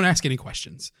 And don't ask any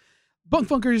questions.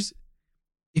 Bunkfunkers,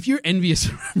 if you're envious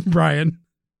of Brian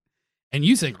and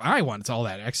you think, I want all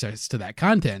that access to that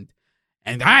content,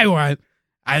 and I want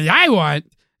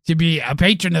to be a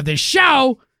patron of this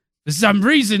show for some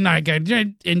reason, I got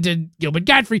into Gilbert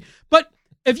Godfrey. But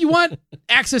if you want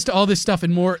access to all this stuff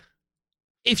and more,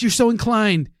 if you're so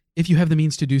inclined, if you have the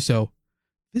means to do so,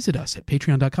 visit us at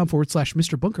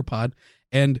patreon.com/Mr. Bunkerpod.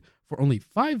 And for only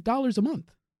 $5 a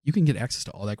month, you can get access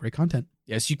to all that great content.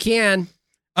 Yes, you can.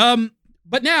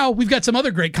 But now we've got some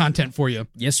other great content for you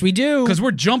Yes, we do. because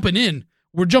we're jumping in.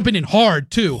 We're jumping in hard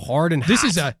too. Hard and This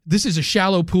hot. is a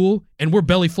shallow pool, and we're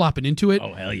belly flopping into it.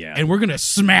 Oh, hell yeah. And we're gonna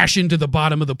smash into the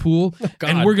bottom of the pool, God.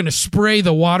 and we're gonna spray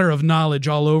the water of knowledge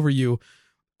all over you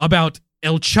about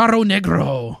El Charro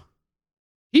Negro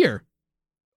here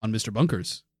on Mr.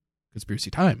 Bunker's Conspiracy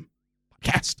Time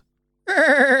podcast.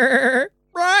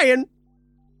 Brian,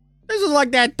 this is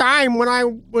like that time when I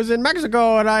was in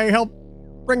Mexico and I helped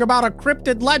bring about a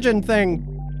cryptid legend thing.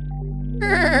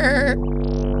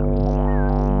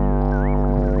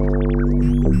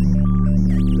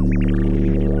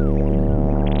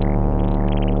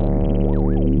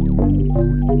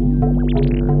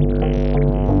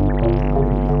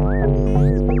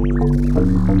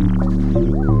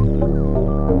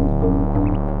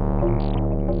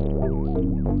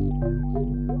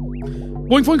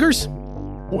 Boink Foinkers!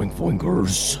 Boink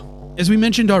boinkers. As we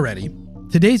mentioned already,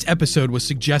 today's episode was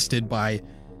suggested by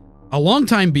a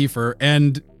longtime beefer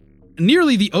and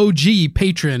nearly the OG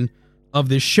patron of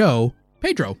this show,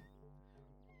 Pedro.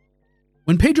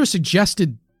 When Pedro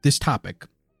suggested this topic,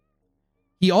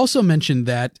 he also mentioned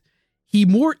that he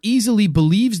more easily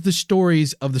believes the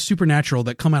stories of the supernatural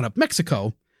that come out of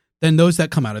Mexico than those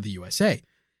that come out of the USA.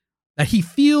 That he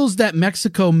feels that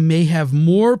Mexico may have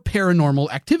more paranormal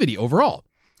activity overall.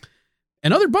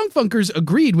 And other bunkfunkers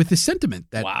agreed with this sentiment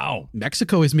that Wow.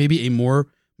 Mexico is maybe a more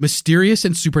mysterious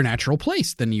and supernatural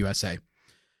place than the USA.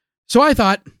 So I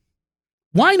thought,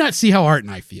 why not see how Art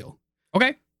and I feel?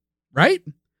 Okay. Right?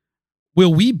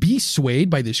 Will we be swayed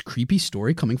by this creepy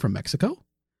story coming from Mexico?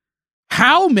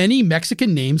 How many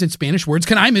Mexican names and Spanish words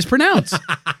can I mispronounce?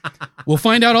 We'll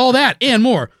find out all that and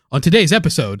more on today's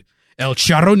episode, El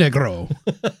Charro Negro.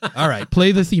 All right,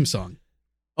 play the theme song.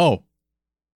 Oh.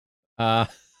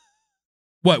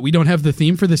 What, we don't have the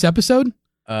theme for this episode?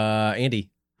 Andy.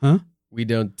 Huh? We've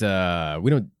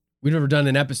never done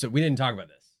an episode. We didn't talk about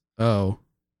this. Oh.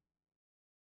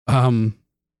 Well,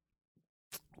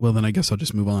 then I guess I'll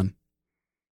just move on.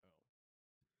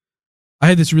 I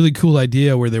had this really cool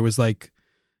idea where there was like,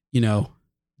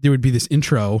 there would be this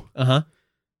intro Uh-huh.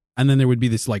 and then there would be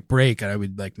this like break and I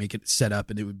would like make it set up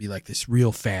and it would be like this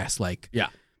real fast, like, Yeah.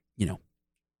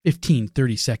 15,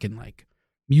 30 second like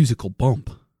musical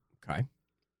bump. Okay.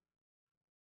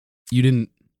 You didn't,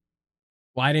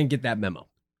 Well, I didn't get that memo.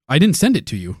 I didn't send it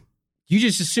to you. You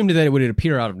just assumed that it would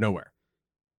appear out of nowhere.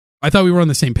 I thought we were on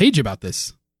the same page about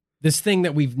this. This thing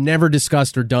that we've never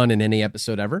discussed or done in any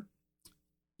episode ever.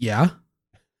 Yeah.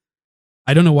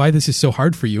 I don't know why this is so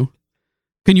hard for you.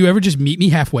 Can you ever just meet me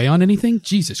halfway on anything?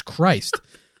 Jesus Christ.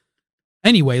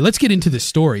 Anyway, let's get into this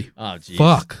story. Oh, geez.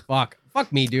 Fuck.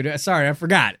 Fuck me, dude. Sorry, I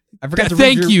forgot. I forgot to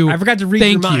Thank read you. I forgot to read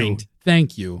Thank your you. mind.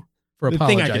 Thank you for The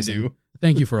thing I can apologizing. do.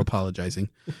 Thank you for apologizing.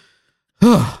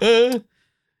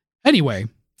 Anyway,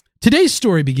 today's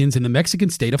story begins in the Mexican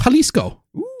state of Jalisco,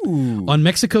 Ooh. on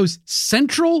Mexico's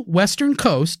central western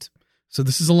coast. So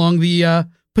this is along the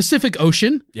Pacific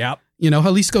Ocean. Yep.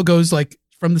 Jalisco goes like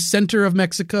from the center of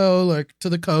Mexico, like to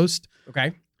the coast,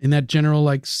 Okay. in that general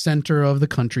like center of the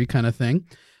country kind of thing.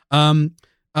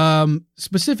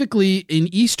 Specifically in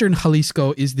eastern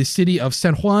Jalisco is the city of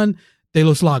San Juan de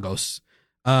los Lagos,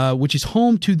 which is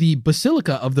home to the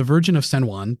Basilica of the Virgin of San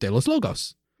Juan de los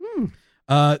Lagos.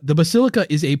 The basilica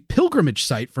is a pilgrimage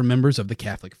site for members of the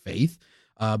Catholic faith,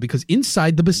 because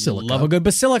inside the basilica, Love a good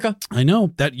basilica. I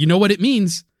know that you know what it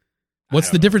means. What's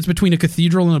the difference between a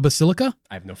cathedral and a basilica?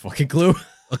 I have no fucking clue.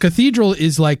 A cathedral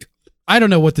is like, I don't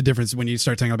know what the difference when you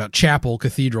start talking about chapel,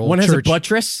 cathedral, One church. has a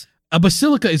buttress. A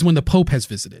basilica is when the Pope has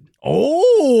visited.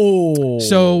 Oh.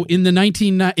 So in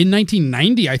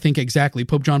 1990, I think exactly,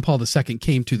 Pope John Paul II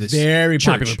came to this very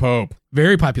church. popular pope.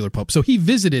 Very popular Pope. So he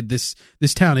visited this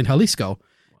town in Jalisco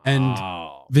and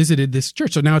Wow. visited this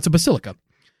church. So now it's a basilica.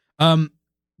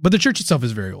 But the church itself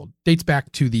is very old. Dates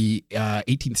back to the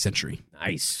 18th century.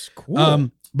 Nice.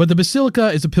 Cool. But the basilica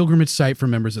is a pilgrimage site for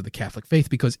members of the Catholic faith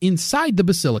because inside the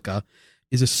basilica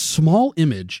is a small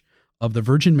image of the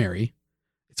Virgin Mary.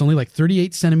 It's only like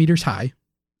 38 centimeters high,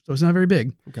 so it's not very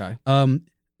big. Okay.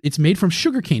 It's made from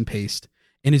sugarcane paste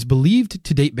and is believed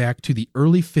to date back to the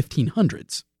early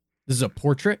 1500s. This is a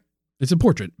portrait It's a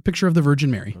portrait, a picture of the Virgin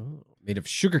Mary. made of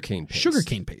sugarcane paste.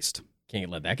 Sugarcane paste.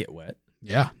 Can't let that get wet.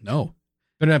 Yeah, no.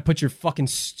 Better not put your fucking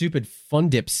stupid fun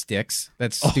dip sticks.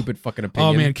 That's stupid fucking opinion.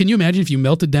 Oh, man. Can you imagine if you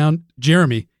melted down,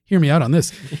 Jeremy, hear me out on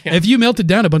this. Yeah. If you melted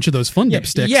down a bunch of those fun dip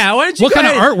sticks, Yeah, why don't you what go kind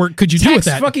of ahead artwork could you do with text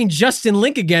that? fucking Justin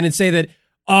Link again and say that,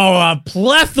 a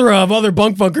plethora of other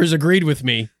bunk bunkers agreed with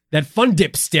me that fun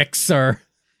dip sticks are.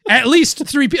 At least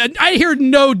 3 people. I heard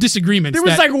no disagreements. There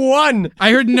was like one.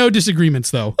 I heard no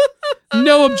disagreements, though.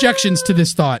 No objections to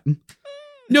this thought.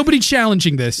 Nobody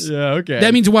challenging this. Yeah, okay.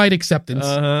 That means wide acceptance.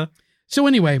 Uh-huh. So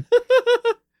anyway,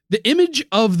 the image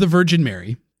of the Virgin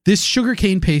Mary, this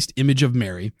sugarcane paste image of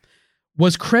Mary,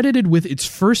 was credited with its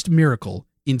first miracle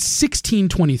in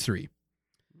 1623.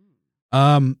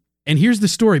 And here's the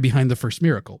story behind the first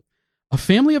miracle. A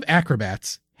family of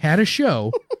acrobats had a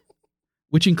show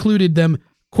which included them,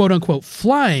 quote unquote,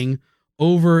 flying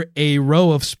over a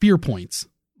row of spear points.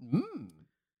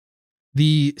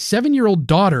 The 7-year-old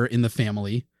daughter in the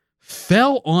family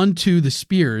fell onto the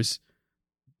spears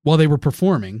while they were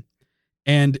performing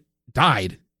and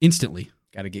died instantly.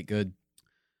 Gotta get good.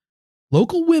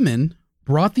 Local women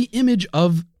brought the image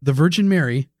of the Virgin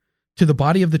Mary to the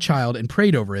body of the child and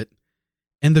prayed over it,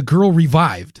 and the girl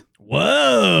revived,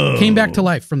 Whoa. came back to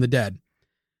life from the dead.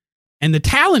 And the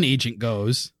talent agent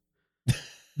goes,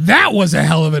 "That was a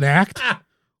hell of an act.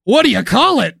 What do you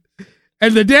call it?"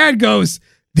 And the dad goes,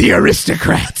 "The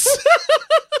Aristocrats."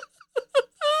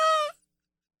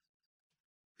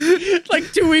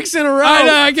 Like 2 weeks in a row. I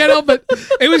know, I can't help it.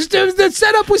 The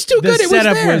setup was too good. The It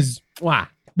setup was there. was wow.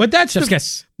 But that's Chef's the,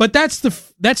 kiss. but that's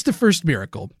the first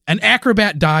miracle. An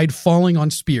acrobat died falling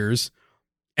on spears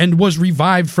and was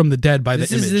revived from the dead by the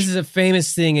image. This is a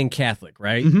famous thing in Catholic,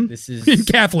 right? Mhm. This is in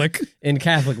Catholic. in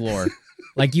Catholic lore.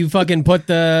 Like you fucking put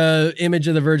the image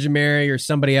of the Virgin Mary or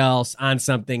somebody else on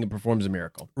something and performs a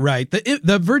miracle. Right.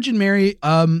 The Virgin Mary,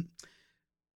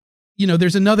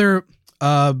 there's another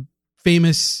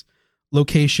famous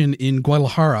location in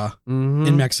Guadalajara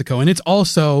in Mexico, and it's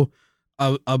also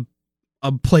a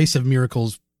place of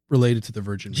miracles related to the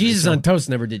Virgin Mary. Jesus So- on toast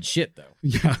never did shit though,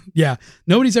 Yeah.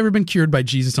 Nobody's ever been cured by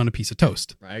Jesus on a piece of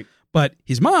toast. right? But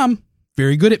his mom,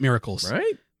 very good at miracles.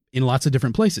 Right? In lots of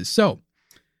different places. So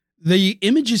the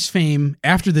image's fame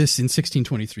after this in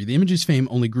 1623, the image's fame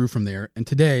only grew from there. And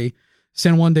today,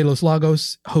 San Juan de los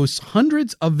Lagos hosts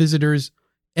hundreds of visitors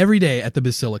every day at the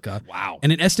Basilica. Wow.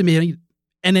 And an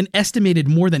estimated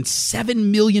more than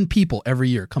 7 million people every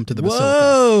year come to the Basilica,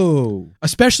 Whoa.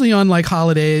 especially on like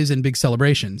holidays and big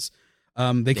celebrations.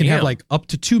 They can have Damn. like up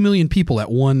to 2 million people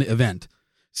at one event.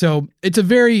 So it's a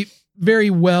very, very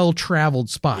well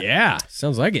traveled spot. Yeah.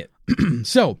 Sounds like it.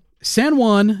 So, San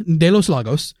Juan de los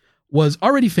Lagos was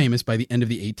already famous by the end of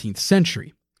the 18th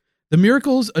century. The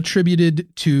miracles attributed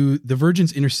to the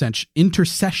Virgin's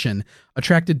intercession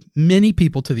attracted many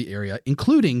people to the area,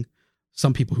 including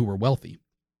some people who were wealthy.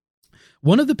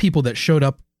 One of the people that showed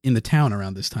up in the town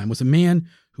around this time was a man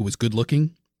who was good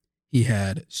looking, he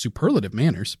had superlative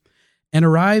manners, and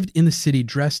arrived in the city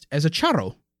dressed as a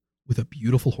charro with a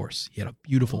beautiful horse. He had a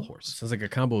beautiful horse. Sounds like a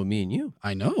combo of me and you.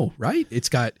 I know, right? It's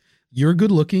got, you're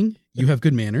good looking, you have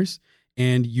good manners,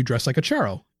 and you dress like a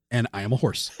charro, and I am a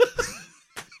horse.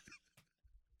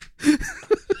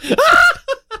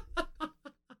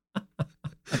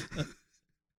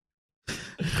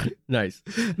 Nice.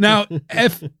 Now,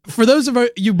 if for those of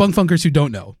you bunk funkers who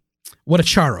don't know what a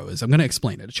charro is, I'm going to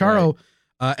explain it. A charro,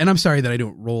 and I'm sorry that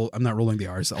I'm not rolling the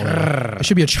R's. I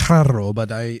should be a charro,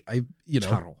 but I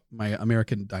Charro. my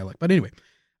American dialect. But anyway,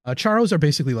 charros are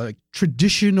basically like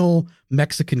traditional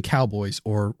Mexican cowboys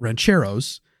or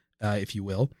rancheros, if you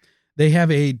will. They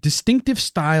have a distinctive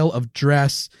style of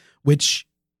dress, which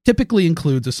typically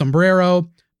includes a sombrero,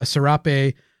 a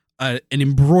serape, an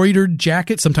embroidered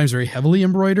jacket, sometimes very heavily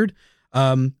embroidered,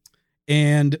 and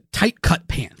tight cut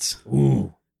pants.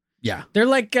 Ooh. Yeah. They're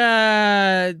like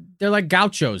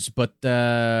gauchos, but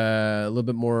a little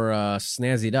bit more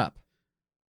snazzied up.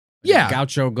 Like Yeah. a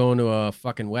gaucho going to a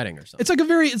fucking wedding or something.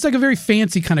 It's like a very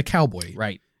fancy kind of cowboy.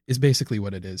 Right. Is basically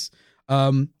what it is.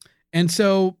 And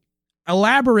so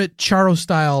elaborate charro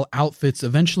style outfits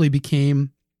eventually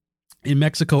became in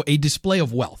Mexico a display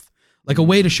of wealth. Like a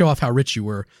way to show off how rich you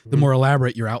were, the more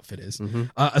elaborate your outfit is,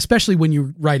 especially when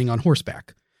you're riding on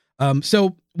horseback.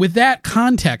 So with that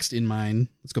context in mind,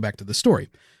 let's go back to the story.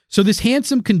 So this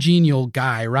handsome, congenial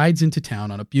guy rides into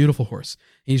town on a beautiful horse,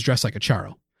 and he's dressed like a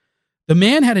charro. The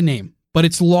man had a name, but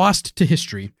it's lost to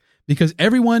history because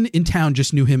everyone in town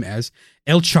just knew him as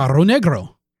El Charro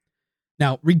Negro.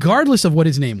 Now, regardless of what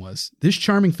his name was, this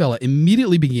charming fella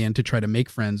immediately began to try to make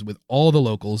friends with all the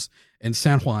locals in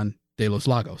San Juan de los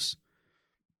Lagos.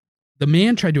 The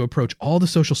man tried to approach all the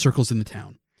social circles in the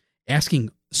town, asking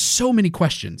so many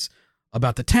questions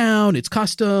about the town, its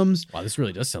customs. Wow, this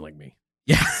really does sound like me.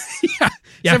 Yeah. yeah.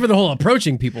 Except for the whole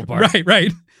approaching people part.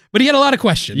 Right. But he had a lot of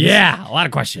questions. Yeah, a lot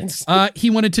of questions.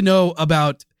 He wanted to know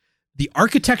about the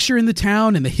architecture in the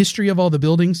town and the history of all the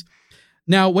buildings.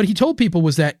 Now, what he told people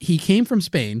was that he came from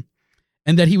Spain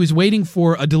and that he was waiting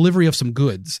for a delivery of some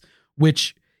goods,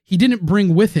 which he didn't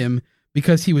bring with him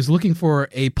because he was looking for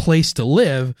a place to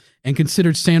live and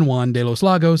considered San Juan de los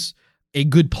Lagos a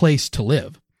good place to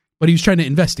live. But he was trying to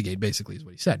investigate, basically, is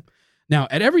what he said. Now,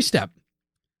 at every step,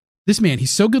 this man,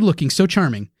 he's so good looking, so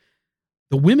charming.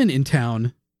 The women in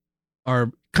town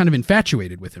are kind of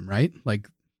infatuated with him, right? Like,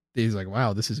 he's like,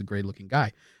 wow, this is a great looking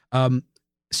guy.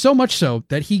 So much so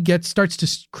that he starts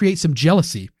to create some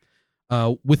jealousy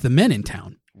with the men in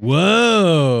town.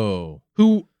 Whoa.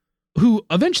 Who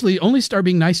eventually only start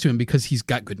being nice to him because he's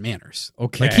got good manners.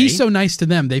 Okay. Like, he's so nice to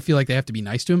them, they feel like they have to be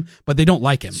nice to him, but they don't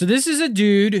like him. So this is a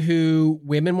dude who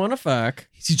women want to fuck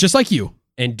He's just like you.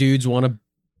 and dudes want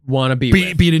to be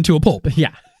with. Beat into a pulp.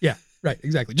 Yeah. Yeah, right,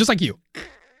 exactly. Just like you.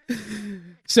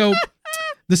 So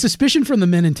the suspicion from the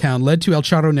men in town led to El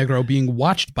Charro Negro being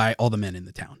watched by all the men in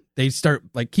the town. They start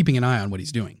like keeping an eye on what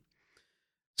he's doing.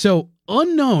 So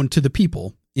unknown to the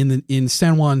people in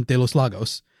San Juan de los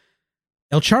Lagos,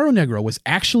 El Charro Negro was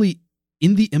actually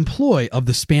in the employ of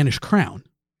the Spanish crown.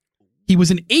 He was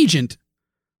an agent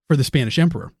for the Spanish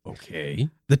emperor. Okay.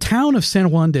 The town of San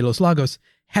Juan de los Lagos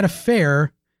had a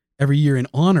fair every year in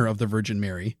honor of the Virgin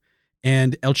Mary,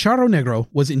 and El Charro Negro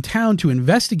was in town to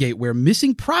investigate where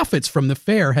missing profits from the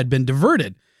fair had been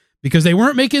diverted because they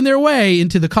weren't making their way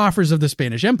into the coffers of the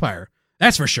Spanish Empire.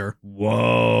 That's for sure.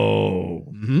 Whoa.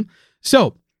 Mm-hmm.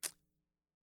 So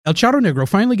El Charro Negro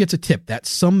finally gets a tip that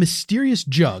some mysterious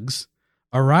jugs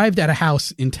arrived at a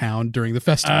house in town during the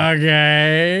festival.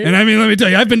 Okay. And I mean, let me tell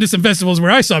you, I've been to some festivals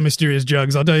where I saw mysterious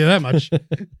jugs. I'll tell you that much.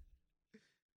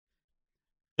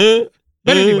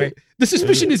 But anyway, the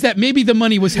suspicion is that maybe the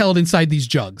money was held inside these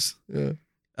jugs.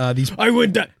 I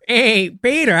went to Hey,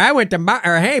 Peter,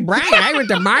 hey, Brian, I went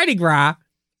to Mardi Gras.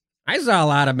 I saw a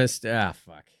lot of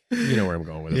fuck. You know where I'm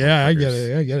going with it. Yeah, I get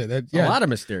it. That, yeah. A lot of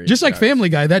mysterious Just like jugs. Family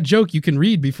Guy, that joke you can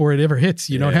read before it ever hits.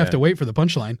 You don't have to wait for the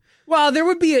punchline. Well, there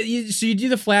would be so you do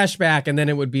the flashback, and then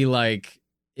it would be like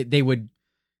they would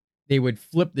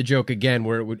flip the joke again,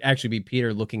 where it would actually be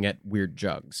Peter looking at weird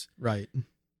jugs, Right. and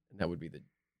that would be the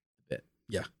bit.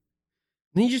 Yeah.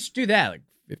 And you just do that like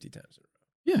 50 times in a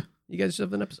row. Yeah. You guys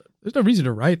have an episode. There's no reason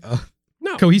to write a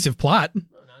No, cohesive plot.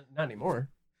 not anymore.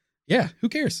 Yeah, who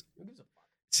cares?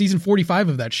 Season 45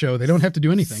 of that show, they don't have to do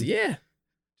anything. Yeah.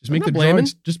 Just make I'm the not blaming.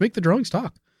 drawings. Just make the drawings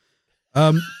talk.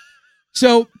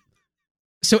 So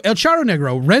El Charro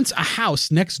Negro rents a house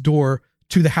next door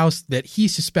to the house that he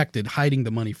suspected hiding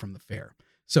the money from the fair.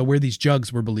 So where these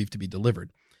jugs were believed to be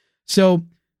delivered. So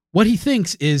what he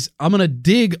thinks is, I'm gonna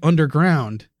dig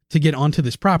underground to get onto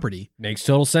this property. Makes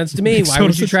total sense to me. Makes Why total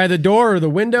would you sense. try the door or the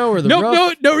window or the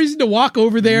roof? No reason to walk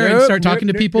over there and start talking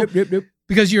to people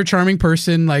because you're a charming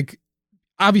person. Like,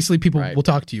 obviously people Right. will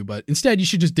talk to you, but instead you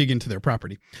should just dig into their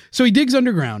property. So he digs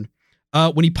underground.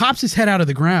 When he pops his head out of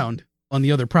the ground, on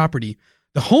the other property,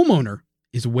 the homeowner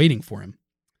is waiting for him.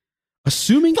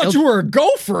 Assuming I thought you were a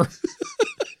gopher.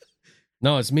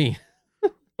 No, it's me.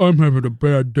 I'm having a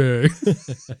bad day.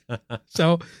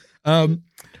 So,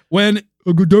 when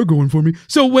a good day going for me.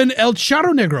 So when El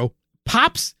Charro Negro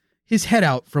pops his head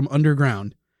out from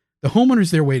underground, the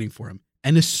homeowner's there waiting for him.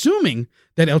 And assuming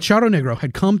that El Charro Negro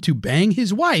had come to bang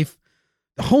his wife,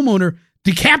 the homeowner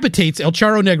decapitates El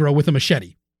Charro Negro with a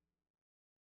machete.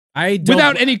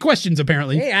 Without any questions,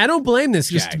 apparently. Hey, I don't blame this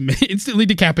Just guy. instantly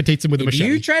decapitates him with a If machete.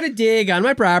 you try to dig on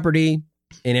my property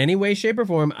in any way, shape, or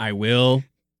form, I will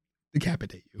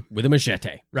Decapitate you. with a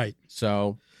machete. Right.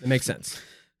 So it makes sense.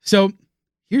 So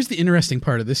here's the interesting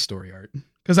part of this story, Art,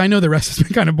 because I know the rest has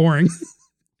been kind of boring.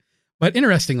 But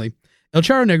interestingly, El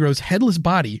Charro Negro's headless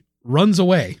body runs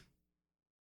away,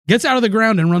 gets out of the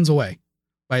ground and runs away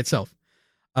by itself.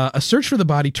 A search for the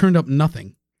body turned up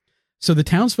nothing. So the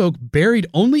townsfolk buried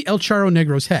only El Charro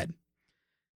Negro's head.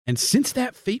 And since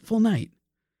that fateful night,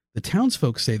 the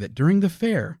townsfolk say that during the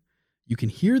fair, you can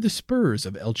hear the spurs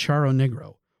of El Charro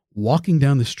Negro walking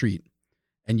down the street,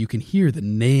 and you can hear the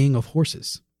neighing of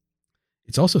horses.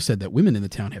 It's also said that women in the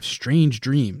town have strange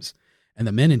dreams, and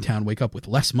the men in town wake up with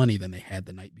less money than they had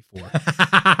the night before.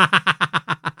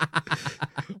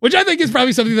 Which I think is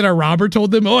probably something that our robber told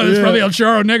them. Oh, it's probably El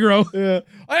Charro Negro. Yeah.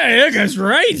 Hey, that guy's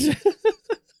right.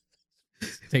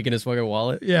 Taking his fucking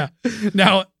wallet. Yeah.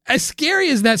 Now, as scary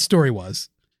as that story was,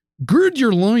 gird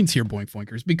your loins here, Boink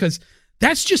Boinkers, because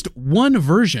that's just one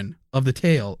version of the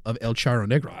tale of El Charro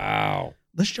Negro. Wow.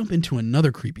 Let's jump into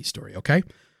another creepy story, okay?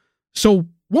 So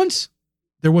once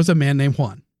there was a man named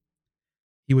Juan.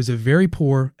 He was a very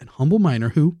poor and humble miner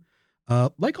who,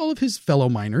 like all of his fellow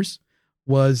miners,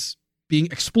 was being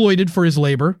exploited for his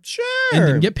labor Sure. and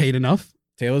didn't get paid enough.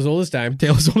 Tale as old as time.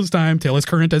 Tale as old as time, tale as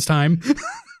current as time.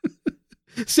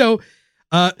 So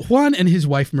Juan and his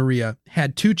wife Maria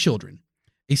had 2 children,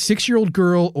 a 6-year-old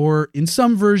girl, or in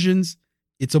some versions,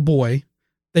 it's a boy.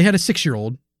 They had a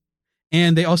 6-year-old,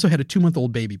 and they also had a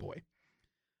 2-month-old baby boy.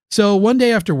 So one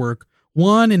day after work,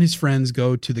 Juan and his friends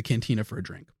go to the cantina for a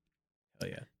drink. Oh,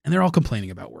 yeah. And they're all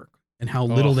complaining about work and how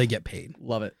little they get paid.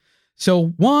 Love it. So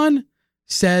Juan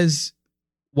says,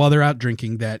 while they're out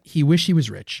drinking, that he wished he was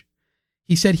rich.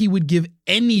 He said he would give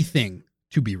anything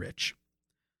to be rich.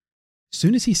 As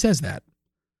soon as he says that,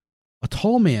 a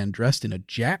tall man dressed in a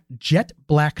jet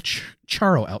black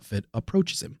charro outfit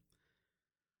approaches him.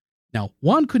 Now,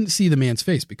 Juan couldn't see the man's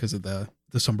face because of the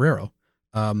sombrero,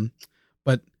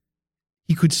 but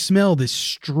he could smell this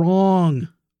strong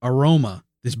aroma,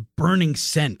 this burning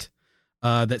scent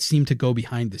that seemed to go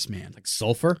behind this man. Like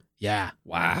sulfur? Yeah.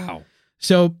 Wow.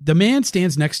 So the man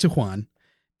stands next to Juan,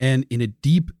 and in a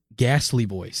deep, ghastly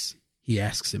voice, he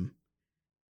asks him,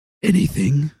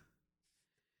 "Anything?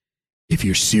 If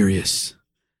you're serious."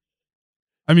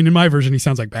 I mean, in my version, he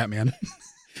sounds like Batman.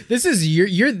 This is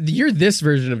you're this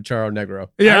version of Charro Negro.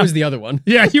 Yeah. I was the other one.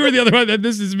 Yeah, you were the other one. That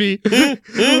this is me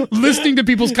listening to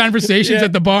people's conversations Yeah.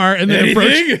 at the bar and then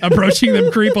Anything? approaching them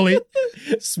creepily.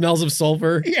 Smells of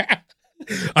sulfur. Yeah,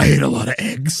 I ate a lot of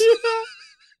eggs.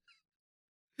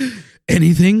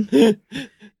 Anything?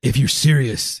 If you're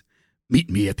serious, meet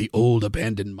me at the old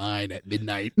abandoned mine at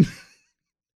midnight.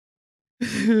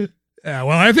 Yeah,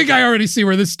 well, I think I already see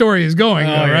where this story is going,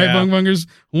 Oh, all right, yeah. Bung Bungers?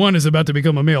 One is about to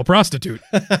become a male prostitute.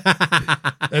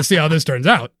 Let's see how this turns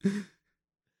out.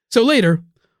 So later,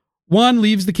 Juan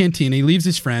leaves the cantina, he leaves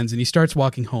his friends, and he starts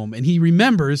walking home, and he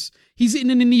remembers he's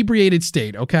in an inebriated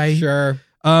state, okay? Sure.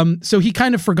 So he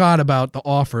kind of forgot about the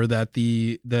offer that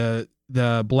the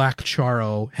black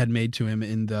charro had made to him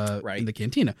in the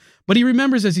cantina. But he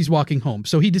remembers as he's walking home.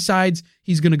 So he decides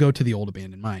he's going to go to the old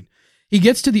abandoned mine. He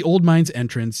gets to the old mine's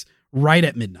entrance right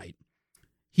at midnight.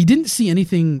 He didn't see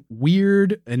anything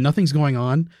weird and nothing's going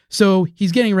on. So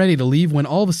he's getting ready to leave when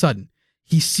all of a sudden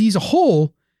he sees a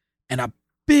hole and a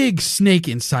big snake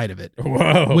inside of it,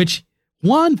 Whoa. which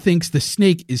Juan thinks the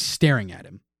snake is staring at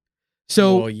him.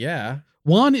 So Well, yeah.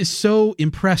 Juan is so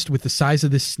impressed with the size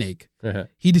of this snake,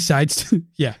 he decides to,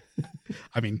 yeah.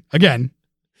 I mean, again,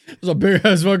 It's a big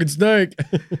ass fucking snake.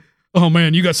 oh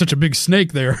man, you got such a big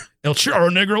snake there, El Charro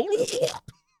Negro.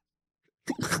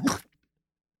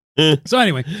 So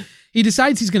anyway, he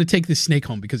decides he's going to take this snake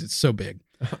home because it's so big.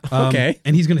 Okay.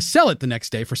 And he's going to sell it the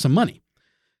next day for some money.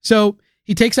 So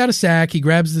he takes out a sack, he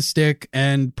grabs the stick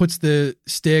and gets the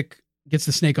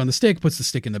snake on the stick, puts the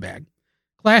stick in the bag.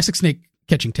 Classic snake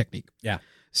catching technique. Yeah.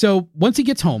 So once he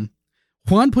gets home,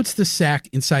 Juan puts the sack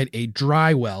inside a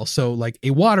dry well, so like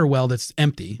a water well that's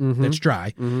empty, that's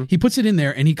dry. He puts it in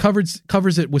there and he covers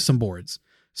it with some boards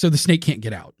so the snake can't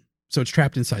get out. So it's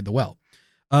trapped inside the well.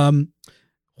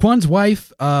 Juan's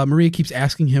wife, Maria, keeps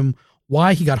asking him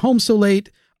why he got home so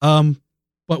late.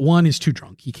 But Juan is too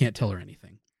drunk. He can't tell her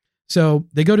anything. So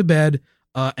they go to bed,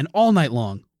 and all night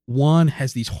long, Juan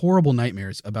has these horrible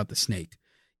nightmares about the snake.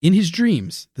 In his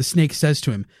dreams, the snake says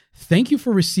to him, "Thank you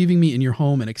for receiving me in your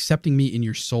home and accepting me in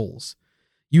your souls.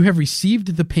 You have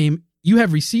received the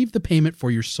payment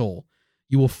for your soul.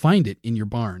 You will find it in your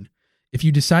barn. If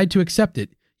you decide to accept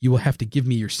it, you will have to give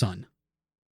me your son."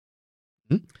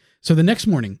 So the next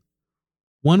morning,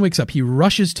 Juan wakes up. He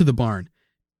rushes to the barn,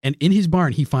 and in his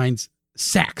barn, he finds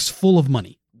sacks full of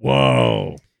money.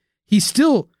 Whoa. He's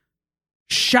still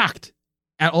shocked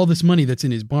at all this money that's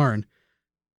in his barn.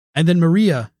 And then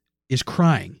Maria is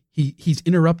crying. He's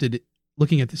interrupted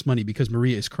looking at this money because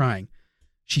Maria is crying.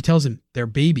 She tells him their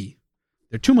baby,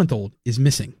 their 2-month-old, is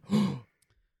missing.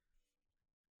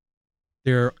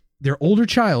 Their older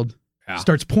child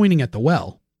starts pointing at the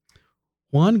well.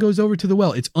 Juan goes over to the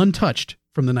well. It's untouched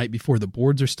from the night before. The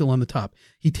boards are still on the top.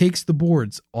 He takes the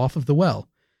boards off of the well,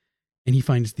 and he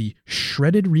finds the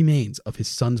shredded remains of his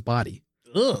son's body.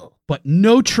 Ugh. But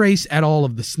no trace at all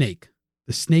of the snake.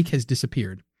 The snake has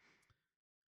disappeared.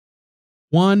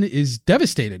 Juan is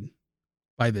devastated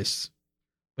by this,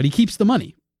 but he keeps the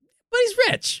money. But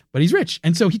he's rich.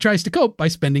 And so he tries to cope by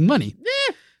spending money.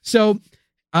 So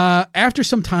after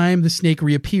some time, the snake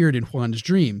reappeared in Juan's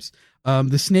dreams.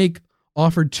 The snake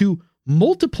offered to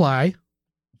multiply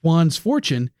Juan's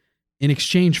fortune in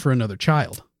exchange for another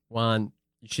child. Juan,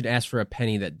 you should ask for a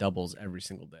penny that doubles every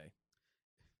single day.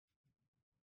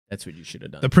 That's what you should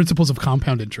have done. The principles of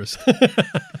compound interest.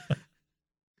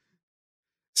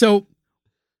 So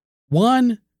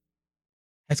Juan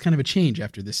has kind of a change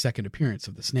after this second appearance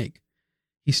of the snake.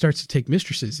 He starts to take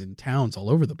mistresses in towns all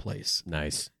over the place.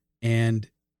 Nice. And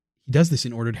he does this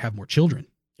in order to have more children.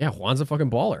 Yeah, Juan's a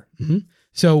fucking baller. Mm-hmm.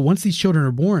 So once these children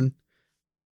are born,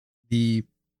 the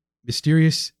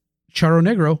mysterious Charro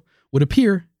Negro would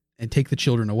appear and take the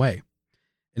children away.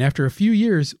 And after a few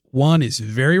years, Juan is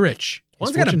very rich.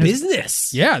 Juan's got a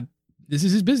business. Yeah, this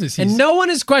is his business. And no one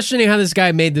is questioning how this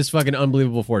guy made this fucking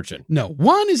unbelievable fortune. No,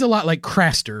 Juan is a lot like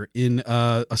Craster in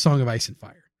A Song of Ice and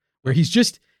Fire, where he's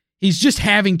just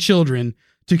having children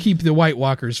to keep the White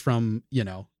Walkers from,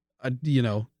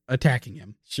 attacking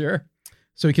him. Sure.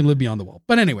 So he can live beyond the wall.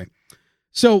 But anyway,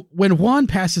 so when Juan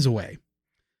passes away,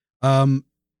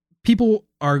 people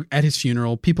are at his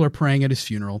funeral. People are praying at his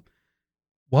funeral.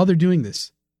 While they're doing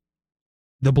this,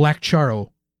 the Black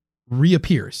Charro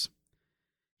reappears.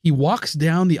 He walks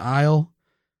down the aisle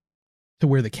to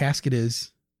where the casket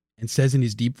is and says in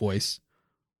his deep voice,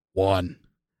 "Juan,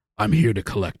 I'm here to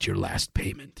collect your last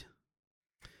payment."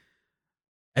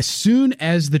 As soon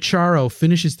as the Charro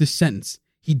finishes this sentence,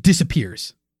 he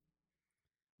disappears,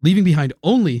 leaving behind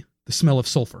only the smell of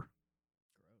sulfur,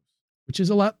 which is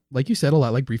a lot, like you said, a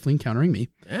lot like Briefly Encountering Me.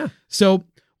 Yeah. So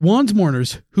Juan's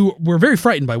mourners, who were very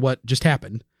frightened by what just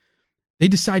happened, they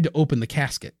decide to open the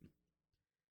casket.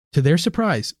 To their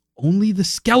surprise, only the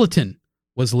skeleton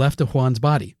was left of Juan's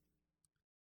body.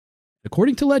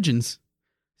 According to legends,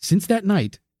 since that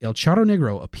night, El Charro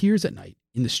Negro appears at night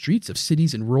in the streets of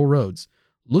cities and rural roads,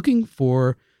 looking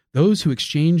for those who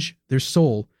exchange their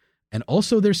soul and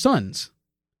also their sons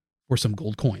for some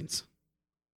gold coins.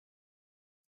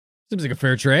 Seems like a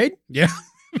fair trade. Yeah,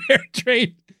 fair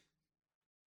trade.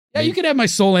 Yeah, you could have my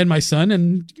soul and my son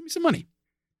and give me some money.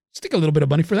 Stick a little bit of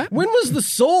money for that. When was the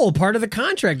soul part of the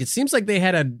contract? It seems like they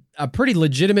had a pretty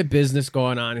legitimate business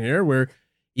going on here where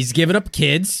he's giving up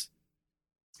kids.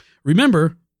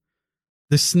 Remember,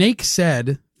 the snake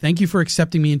said, "Thank you for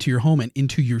accepting me into your home and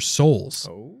into your souls."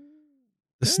 Oh.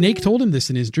 The snake told him this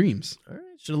in his dreams. All right.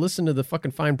 Should have listened to the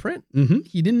fucking fine print. Mm-hmm.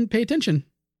 He didn't pay attention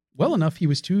well enough. He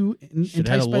was too Should have had a enticed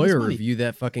by this lawyer money. review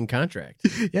that fucking contract.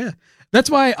 Yeah.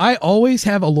 That's why I always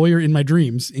have a lawyer in my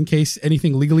dreams in case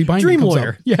anything legally binding Dream comes lawyer.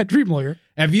 up. Yeah, dream lawyer.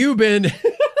 Have you been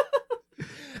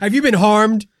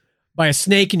harmed by a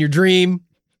snake in your dream?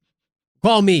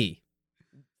 Call me.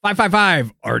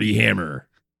 555 Artie Hammer.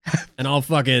 And I'll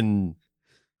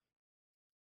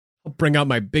bring out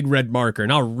my big red marker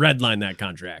and I'll redline that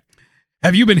contract.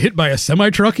 Have you been hit by a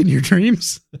semi-truck in your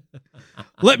dreams?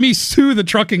 Let me sue the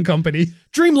trucking company.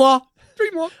 Dream law.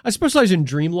 Dream law. I specialize in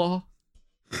dream law.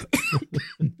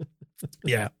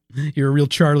 Yeah. You're a real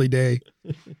Charlie Day.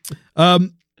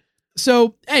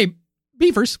 So, hey,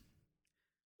 Beavers,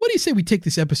 what do you say we take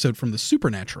this episode from the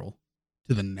supernatural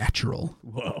to the natural?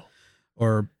 Whoa.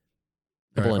 Or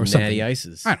Couple or of something. natty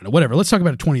ices. I don't know, whatever. Let's talk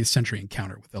about a 20th century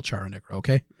encounter with El Charro Negro,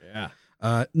 okay? Yeah.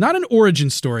 Not an origin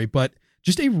story, but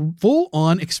just a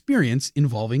full-on experience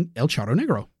involving El Charro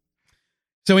Negro.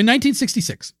 So in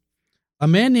 1966, a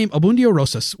man named Abundio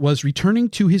Rosas was returning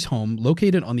to his home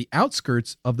located on the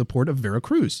outskirts of the port of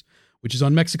Veracruz which is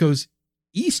on Mexico's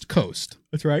east coast.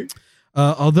 That's right.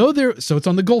 So it's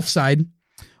on the Gulf side.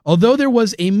 Although there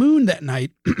was a moon that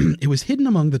night, it was hidden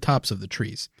among the tops of the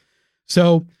trees.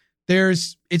 So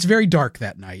it's very dark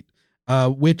that night,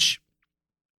 which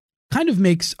kind of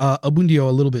makes Abundio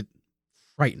a little bit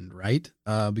frightened, right?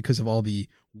 Because of all the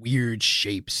weird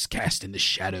shapes cast in the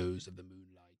shadows of the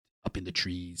moonlight up in the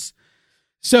trees.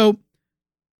 So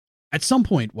at some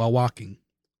point while walking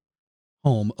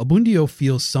home, Abundio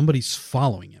feels somebody's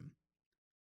following him,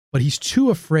 but he's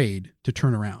too afraid to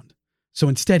turn around. So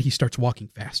instead, he starts walking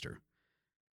faster,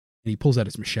 and he pulls out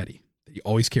his machete that he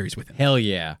always carries with him. Hell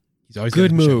yeah. He's always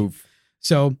Good got his machete. move.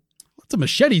 So lots of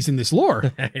machetes in this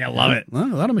lore. I love it.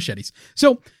 Well, a lot of machetes.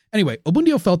 So anyway,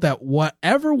 Abundio felt that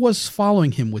whatever was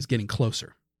following him was getting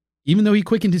closer. Even though he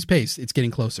quickened his pace, it's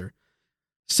getting closer.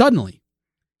 Suddenly,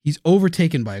 he's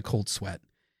overtaken by a cold sweat.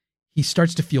 He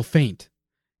starts to feel faint.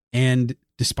 And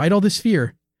despite all this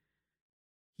fear,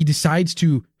 he decides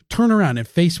to turn around and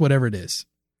face whatever it is.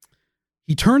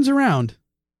 He turns around,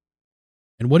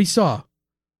 and what he saw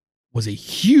was a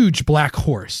huge black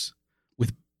horse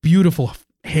with beautiful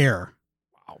hair.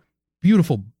 Wow.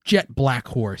 Beautiful jet black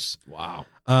horse. Wow.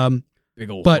 Big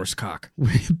old but- horse cock.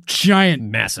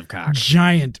 Massive cock.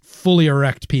 Giant, fully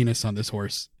erect penis on this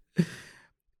horse.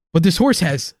 But this horse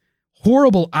has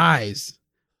horrible eyes,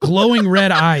 glowing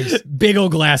red eyes. Big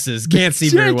old glasses. Can't see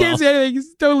very well. Can't see anything.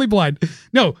 He's totally blind.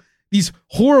 No, these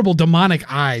horrible demonic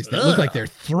eyes that look like they're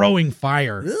throwing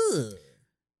fire.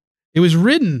 It was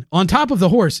ridden on top of the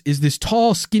horse is this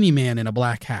tall, skinny man in a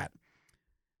black hat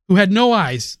who had no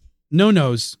eyes, no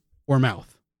nose, or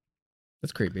mouth.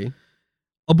 That's creepy.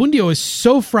 Abundio is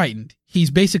so frightened,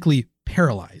 he's basically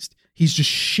paralyzed. He's just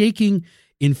shaking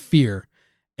in fear.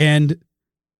 And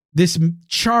this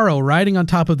Charo riding on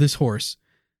top of this horse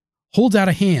holds out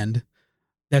a hand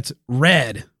that's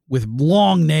red with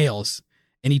long nails.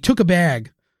 And he took a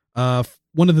bag,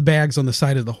 one of the bags on the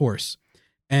side of the horse,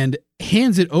 and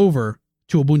hands it over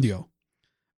to Abundio.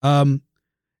 And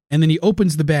then he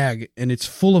opens the bag, and it's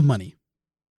full of money.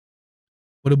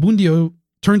 But Abundio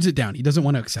turns it down. He doesn't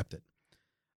want to accept it.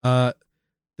 The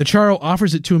Charo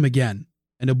offers it to him again,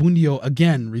 and Abundio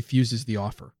again refuses the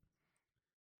offer.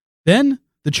 Then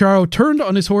the Charo turned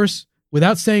on his horse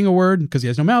without saying a word, because he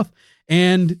has no mouth,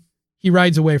 and he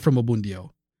rides away from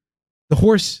Abundio. The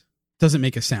horse doesn't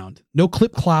make a sound. No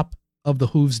clip-clop of the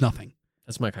hooves, nothing.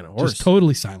 That's my kind of horse. Just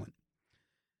totally silent.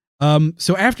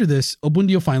 So after this,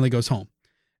 Abundio finally goes home.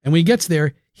 And when he gets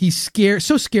there, he's scared,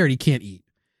 so scared he can't eat.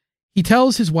 He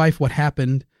tells his wife what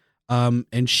happened,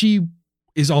 and she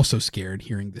is also scared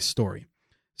hearing this story.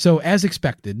 So as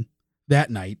expected, that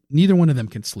night, neither one of them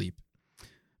can sleep.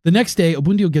 The next day,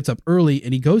 Abundio gets up early,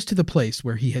 and he goes to the place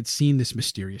where he had seen this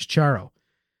mysterious Charo.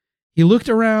 He looked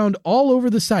around all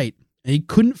over the site, and he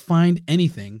couldn't find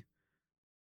anything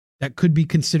that could be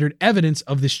considered evidence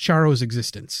of this Charo's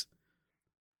existence.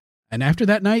 And after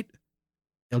that night,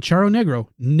 El Charo Negro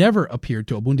never appeared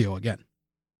to Abundio again.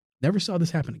 Never saw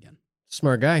this happen again.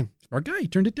 Smart guy. Smart guy. He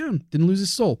turned it down. Didn't lose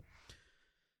his soul.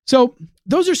 So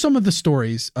those are some of the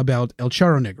stories about El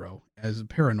Charo Negro as a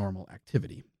paranormal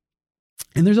activity.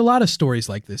 And there's a lot of stories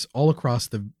like this all across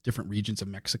the different regions of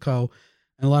Mexico.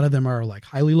 And a lot of them are like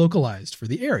highly localized for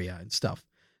the area and stuff.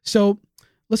 So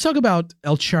let's talk about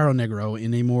El Charo Negro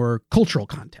in a more cultural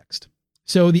context.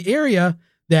 So the area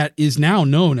that is now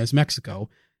known as Mexico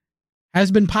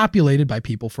has been populated by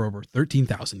people for over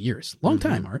 13,000 years. Long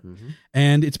time, Art. Mm-hmm.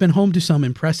 And it's been home to some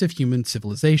impressive human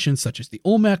civilizations such as the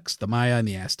Olmecs, the Maya, and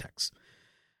the Aztecs.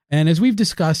 And as we've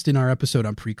discussed in our episode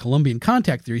on pre-Columbian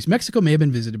contact theories, Mexico may have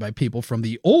been visited by people from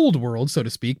the old world, so to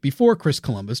speak, before Chris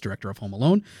Columbus, director of Home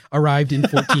Alone, arrived in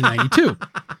 1492.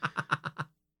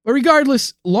 But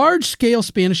regardless, large-scale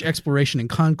Spanish exploration and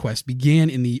conquest began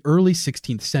in the early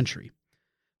 16th century.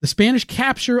 The Spanish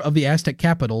capture of the Aztec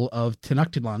capital of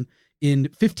Tenochtitlan in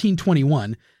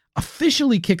 1521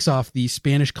 officially kicks off the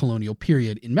Spanish colonial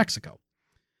period in Mexico.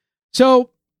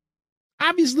 So,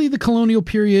 obviously, the colonial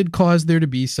period caused there to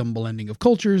be some blending of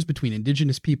cultures between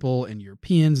indigenous people and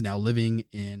Europeans now living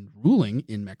and ruling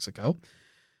in Mexico.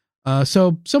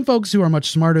 So some folks who are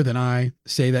much smarter than I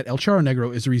say that El Charo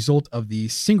Negro is a result of the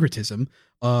syncretism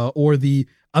or the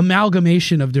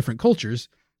amalgamation of different cultures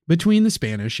between the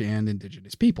Spanish and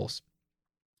indigenous peoples.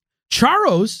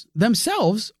 Charos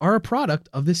themselves are a product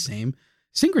of this same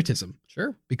syncretism.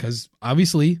 Sure. Because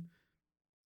obviously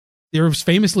there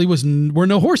famously were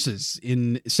no horses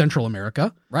in Central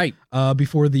America. Right.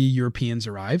 Before the Europeans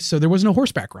arrived. So there was no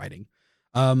horseback riding.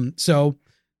 So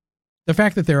the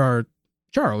fact that there are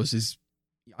Charos is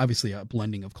obviously a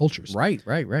blending of cultures. Right.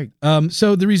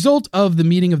 So the result of the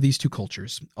meeting of these two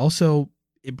cultures also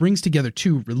it brings together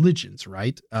two religions,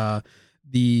 right?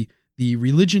 The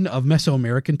religion of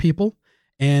Mesoamerican people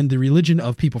and the religion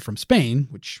of people from Spain,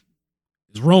 which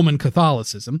is Roman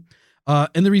Catholicism.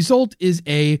 And the result is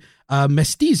a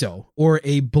mestizo, or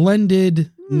a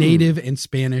blended native and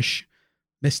Spanish.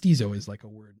 Mestizo is like a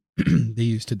word they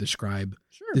use to describe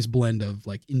this blend of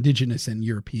like indigenous and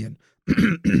European.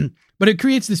 But it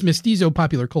creates this mestizo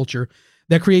popular culture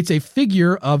that creates a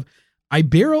figure of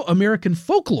Ibero-American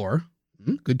folklore,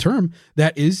 good term,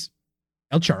 that is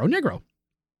El Charro Negro.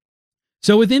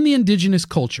 So within the indigenous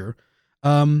culture,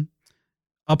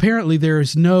 apparently there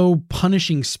is no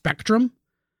punishing spectrum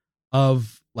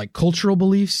of like cultural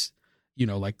beliefs. You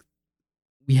know, like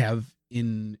we have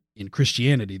in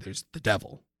Christianity, there's the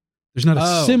devil. There's not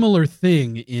a similar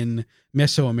thing in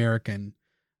Mesoamerican.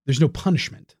 There's no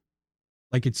punishment.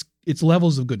 Like it's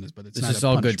levels of goodness, but it's not just a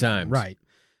all punishment. good times. Right.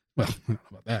 Well, I don't know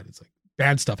about that. It's like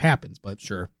bad stuff happens, but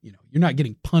Sure. you know, you're not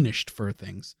getting punished for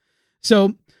things.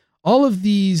 So all of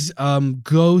these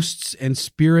ghosts and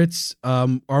spirits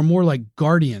are more like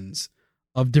guardians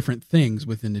of different things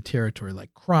within the territory,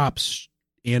 like crops,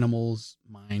 animals,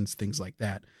 mines, things like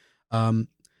that.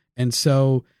 And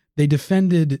so they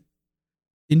defended,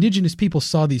 indigenous people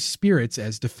saw these spirits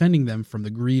as defending them from the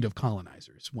greed of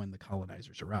colonizers when the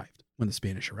colonizers arrived, when the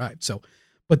Spanish arrived. So,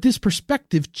 but this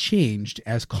perspective changed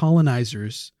as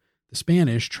colonizers, the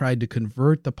Spanish, tried to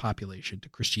convert the population to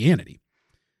Christianity.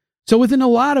 So within a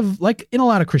lot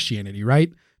of Christianity,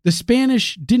 right? The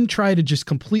Spanish didn't try to just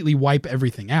completely wipe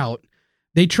everything out.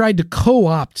 They tried to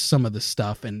co-opt some of the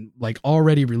stuff and like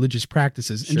already religious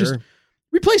practices and just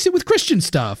replace it with Christian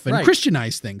stuff and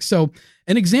Christianize things. So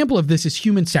an example of this is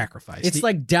human sacrifice. It's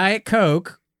like Diet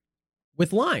Coke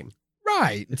with lime.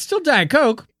 Right. It's still Diet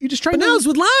Coke. You're just trying but now it's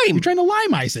with lime. You're trying to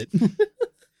limeize it.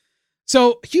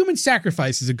 So human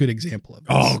sacrifice is a good example of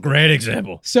this. Oh, great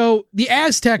example. So the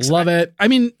Aztecs. Love it. I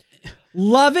mean,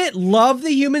 love it. Love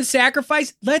the human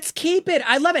sacrifice. Let's keep it.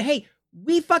 I love it. Hey,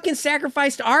 we fucking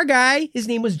sacrificed our guy. His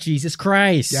name was Jesus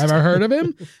Christ. You ever heard of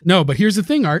him? No, but here's the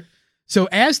thing, Art. So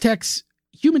Aztecs,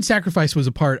 human sacrifice was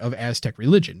a part of Aztec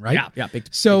religion, right? Yeah.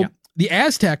 So the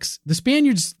Aztecs, the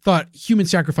Spaniards thought human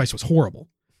sacrifice was horrible.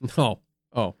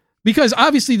 Oh. Because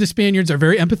obviously the Spaniards are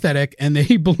very empathetic and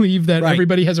they believe that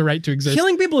everybody has a right to exist.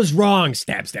 Killing people is wrong.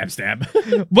 Stab, stab, stab.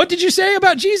 What did you say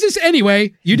about Jesus?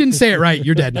 Anyway, you didn't say it right.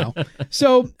 You're dead now.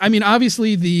 So, I mean,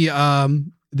 obviously the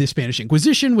Spanish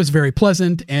Inquisition was very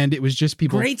pleasant and it was just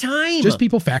people. Great time. Just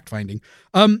people fact finding.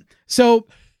 So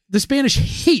the Spanish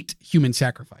hate human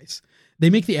sacrifice.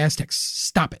 They make the Aztecs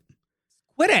stop it.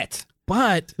 Quit it.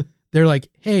 But they're like,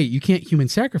 hey, you can't human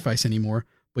sacrifice anymore.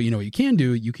 But you know what you can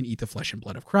do? You can eat the flesh and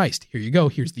blood of Christ. Here you go.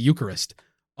 Here's the Eucharist.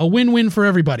 A win-win for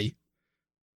everybody.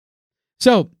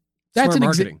 So that's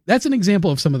an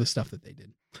example of some of the stuff that they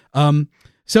did.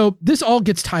 So this all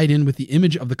gets tied in with the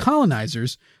image of the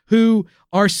colonizers, who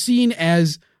are seen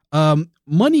as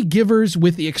money givers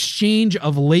with the exchange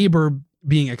of labor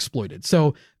being exploited.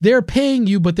 So they're paying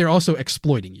you, but they're also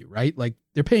exploiting you, right? Like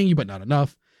they're paying you, but not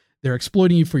enough. They're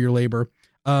exploiting you for your labor,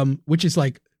 which is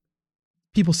like,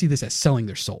 people see this as selling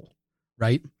their soul,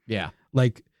 right? Yeah.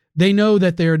 Like they know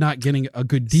that they're not getting a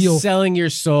good deal. Selling your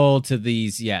soul to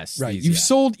these, yes. Right. These,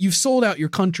 you've sold out your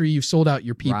country. You've sold out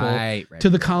your people to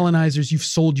the colonizers. You've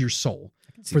sold your soul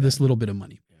for this little bit of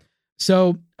money. Yeah.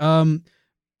 So,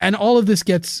 and all of this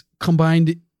gets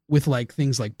combined with like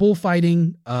things like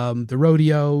bullfighting, the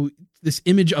rodeo, this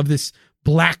image of this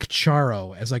black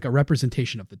charro as like a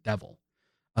representation of the devil.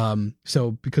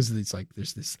 So because it's like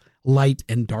there's this light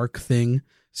and dark thing.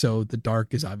 So the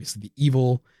dark is obviously the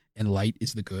evil and light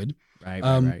is the good.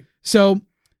 Right. So,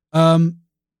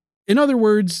 in other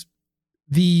words,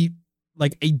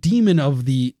 like a demon of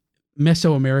the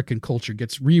Mesoamerican culture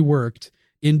gets reworked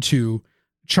into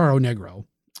Charro Negro.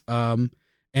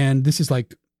 And this is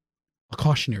like a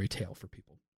cautionary tale for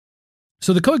people.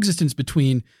 So the coexistence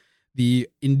between the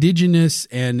indigenous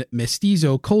and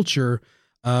mestizo culture,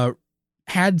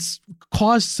 had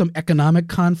caused some economic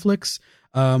conflicts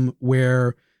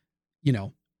where, you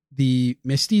know, the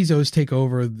mestizos take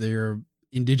over their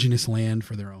indigenous land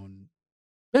for their own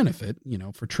benefit, you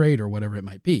know, for trade or whatever it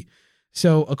might be.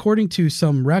 So according to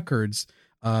some records,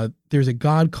 there's a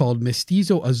god called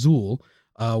Mestizo Azul,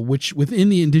 which within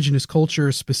the indigenous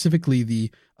culture, specifically the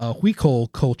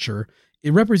Huicol culture,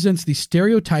 it represents the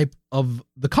stereotype of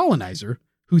the colonizer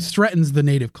who threatens the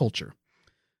native culture.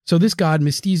 So this god,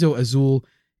 Mestizo Azul,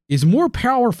 is more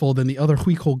powerful than the other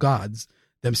Huicol gods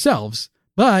themselves,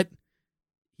 but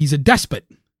he's a despot.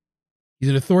 He's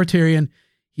an authoritarian.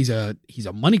 He's a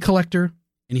money collector,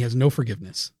 and he has no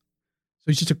forgiveness. So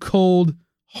he's just a cold,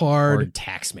 hard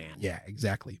tax man. Yeah,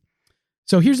 exactly.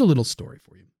 So here's a little story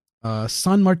for you.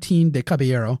 San Martin de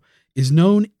Caballero is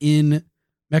known in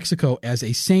Mexico as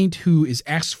a saint who is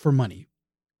asked for money.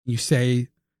 You say,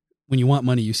 when you want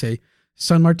money, you say,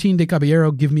 San Martin de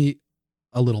Caballero, give me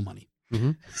a little money.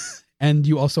 Mm-hmm. And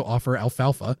you also offer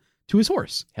alfalfa to his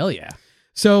horse. Hell yeah.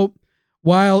 So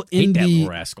while in Hate that the little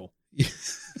rascal.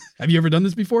 Have you ever done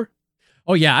this before?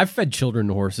 Oh yeah, I've fed children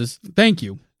to horses. Thank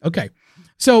you. Okay.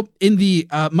 So in the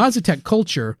Mazatec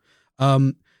culture,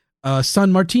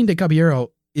 San Martin de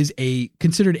Caballero is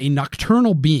considered a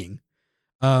nocturnal being,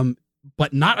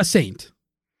 but not a saint.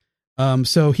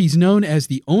 So he's known as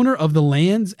the owner of the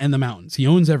lands and the mountains. He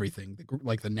owns everything,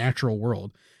 like the natural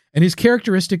world. And his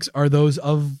characteristics are those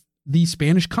of the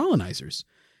Spanish colonizers.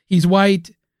 He's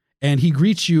white and he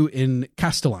greets you in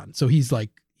Castellan. So he's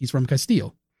from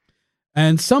Castile.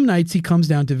 And some nights he comes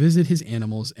down to visit his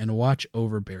animals and watch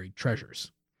over buried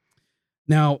treasures.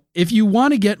 Now, if you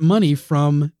want to get money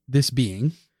from this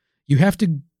being, you have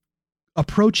to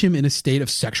approach him in a state of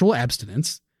sexual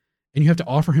abstinence, and you have to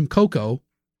offer him cocoa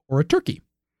or a turkey.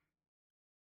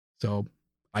 So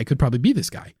I could probably be this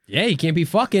guy. Yeah, you can't be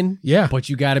fucking. Yeah. But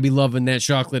you got to be loving that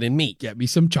chocolate and meat. Get me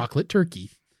some chocolate turkey.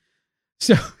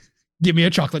 So give me a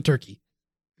chocolate turkey.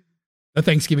 A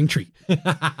Thanksgiving treat.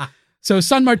 So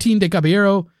San Martin de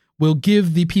Caballero will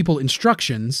give the people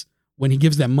instructions when he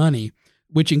gives them money,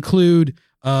 which include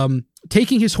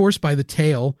taking his horse by the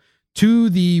tail to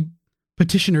the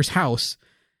petitioner's house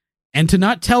and to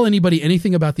not tell anybody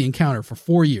anything about the encounter for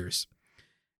 4 years.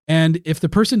 And if the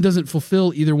person doesn't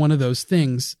fulfill either one of those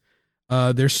things,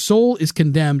 their soul is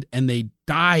condemned and they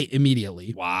die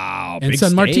immediately. Wow. And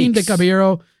San Martin de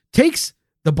Caballero takes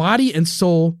the body and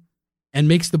soul and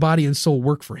makes the body and soul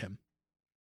work for him.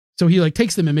 So he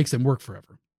takes them and makes them work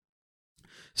forever.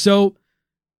 So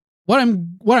what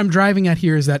I'm driving at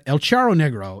here is that El Charro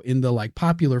Negro in the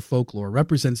popular folklore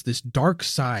represents this dark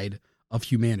side of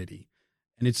humanity.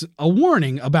 And it's a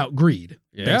warning about greed,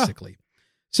 basically.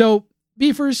 So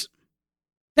beefers,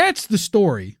 that's the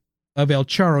story of El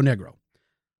Charro Negro.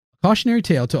 A cautionary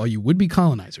tale to all you would-be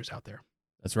colonizers out there.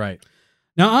 That's right.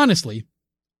 Now, honestly,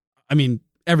 I mean,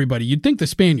 everybody, you'd think the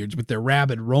Spaniards with their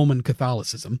rabid Roman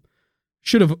Catholicism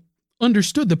should have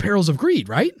understood the perils of greed,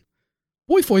 right?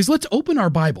 Boys, let's open our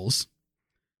Bibles,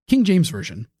 King James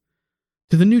Version,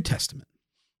 to the New Testament.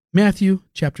 Matthew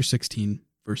chapter 16,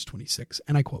 verse 26,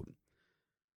 and I quote,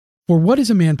 "For what is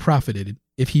a man profited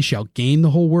if he shall gain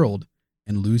the whole world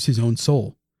and lose his own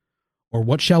soul? Or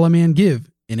what shall a man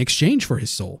give in exchange for his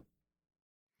soul?"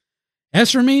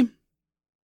 As for me,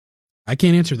 I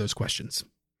can't answer those questions.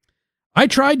 I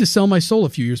tried to sell my soul a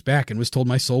few years back and was told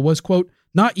my soul was, quote,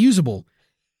 not usable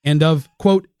and of,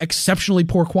 quote, exceptionally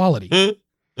poor quality.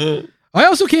 I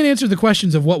also can't answer the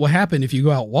questions of what will happen if you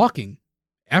go out walking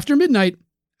after midnight,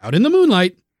 out in the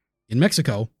moonlight, in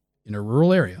Mexico, in a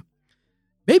rural area.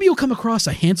 Maybe you'll come across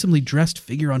a handsomely dressed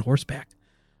figure on horseback,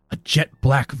 a jet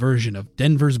black version of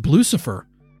Denver's Blucifer,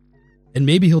 and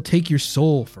maybe he'll take your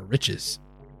soul for riches.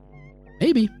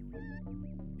 Maybe.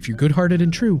 If you're good-hearted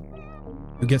and true,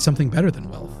 you'll get something better than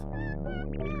wealth.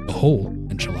 A whole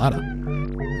enchilada.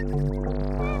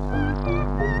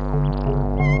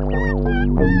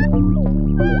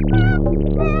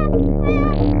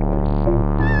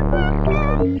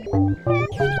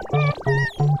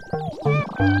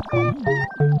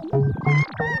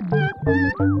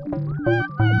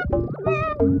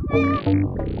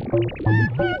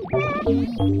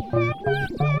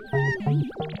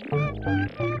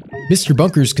 Mr.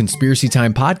 Bunker's Conspiracy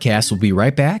Time podcast will be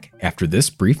right back after this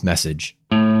brief message.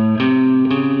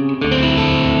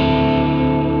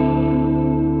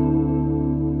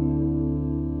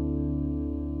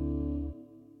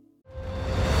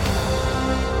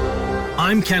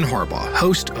 I'm Ken Harbaugh,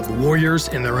 host of Warriors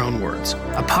in Their Own Words,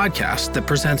 a podcast that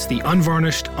presents the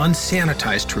unvarnished,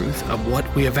 unsanitized truth of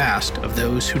what we have asked of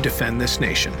those who defend this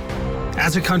nation.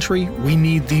 As a country, we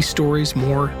need these stories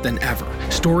more than ever.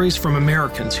 Stories from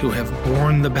Americans who have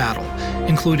borne the battle,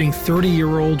 including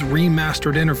 30-year-old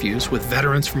remastered interviews with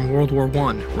veterans from World War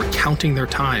I recounting their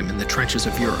time in the trenches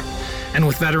of Europe, and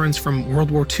with veterans from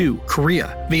World War II,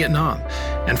 Korea, Vietnam,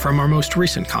 and from our most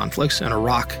recent conflicts in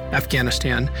Iraq,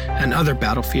 Afghanistan, and other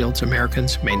battlefields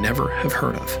Americans may never have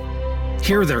heard of.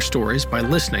 Hear their stories by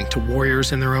listening to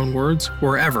Warriors in Their Own Words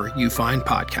wherever you find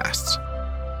podcasts.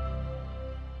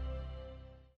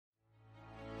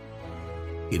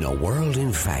 In a world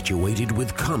infatuated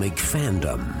with comic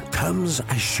fandom comes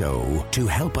a show to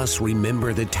help us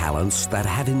remember the talents that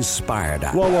have inspired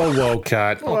us. Whoa,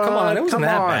 cut. Oh, come on. It wasn't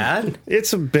that bad.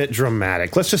 It's a bit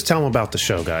dramatic. Let's just tell them about the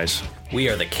show, guys. We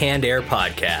are the Canned Air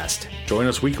Podcast. Join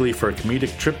us weekly for a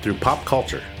comedic trip through pop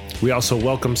culture. We also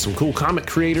welcome some cool comic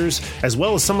creators, as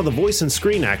well as some of the voice and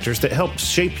screen actors that helped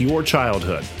shape your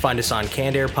childhood. Find us on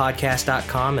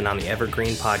CannedAirPodcast.com and on the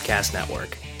Evergreen Podcast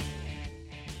Network.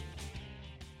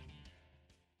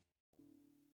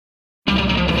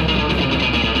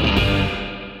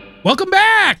 Welcome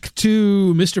back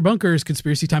to Mr. Bunker's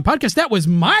Conspiracy Time podcast. That was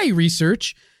my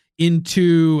research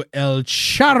into El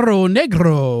Charro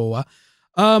Negro.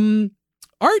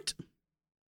 Art,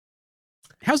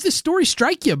 how's this story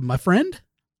strike you, my friend?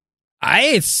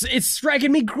 It's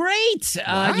striking me great.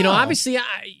 Wow. Obviously,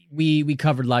 we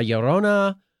covered La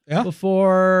Llorona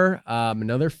before.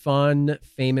 Another fun,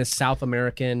 famous South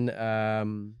American.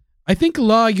 I think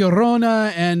La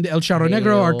Llorona and El Charro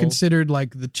Negro are Tale. considered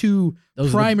like the two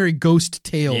primary ghost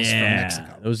tales from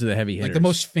Mexico. Those are the heavy hitters. Like the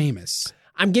most famous.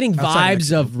 I'm getting outside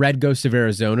vibes of Red Ghost of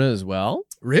Arizona as well.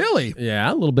 Really?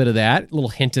 Yeah, a little bit of that, a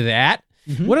little hint of that.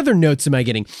 What other notes am I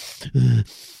getting?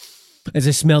 As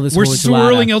I smell this, We're holy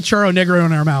swirling gelada. El Charro Negro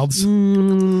in our mouths.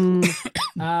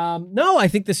 No, I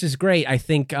think this is great. I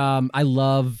think I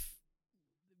love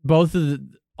both of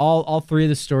all three of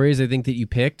the stories. I think that you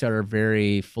picked are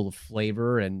very full of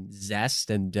flavor and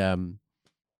zest, and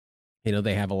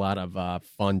they have a lot of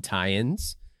fun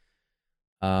tie-ins.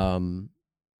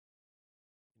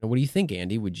 What do you think,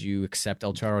 Andy? Would you accept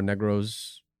El Charro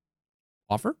Negro's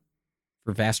offer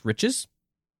for vast riches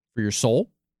for your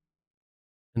soul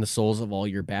and the souls of all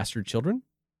your bastard children?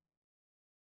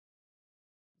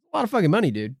 A lot of fucking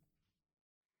money, dude.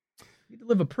 You get to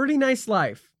live a pretty nice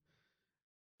life.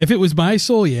 If it was my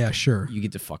soul, yeah, sure. You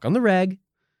get to fuck on the reg.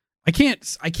 I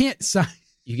can't.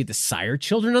 You get to sire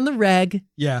children on the reg.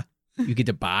 Yeah. You get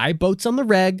to buy boats on the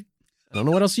reg. I don't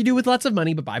know what else you do with lots of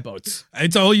money, but buy boats.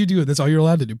 It's all you do. That's all you're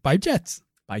allowed to do. Buy jets.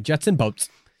 Buy jets and boats.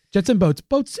 Jets and boats.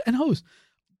 Boats and hose.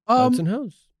 Boats and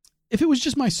hose. If it was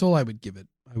just my soul, I would give it.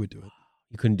 I would do it.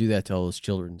 You couldn't do that to all those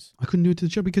children's. I couldn't do it to the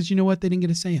children because you know what? They didn't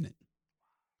get a say in it.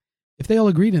 If they all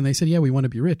agreed and they said, yeah, we want to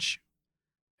be rich,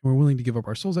 and we're willing to give up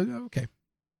our souls, I'd go, okay.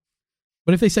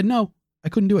 But if they said no, I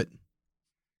couldn't do it.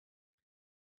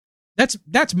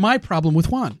 That's my problem with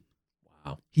Juan.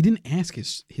 Wow. He didn't ask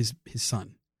his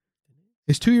son.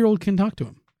 His 2-year-old can talk to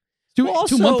him.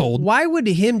 Also, 2-month-old. why would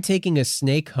him taking a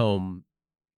snake home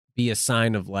be a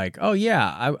sign of like, oh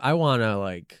yeah, I want to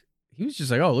like, he was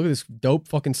just like, oh, look at this dope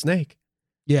fucking snake.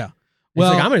 Yeah. Well,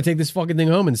 Well, like, I'm going to take this fucking thing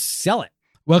home and sell it.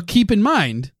 well, keep in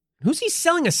mind, Who's he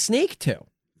selling a snake to?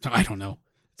 I don't know.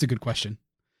 It's a good question.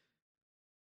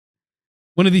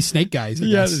 One of these snake guys. I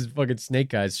guess. these fucking snake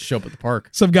guys show up at the park.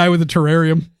 Some guy with a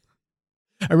terrarium.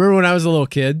 I remember when I was a little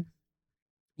kid.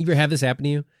 You ever have this happen to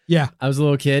you? Yeah. I was a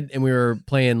little kid and we were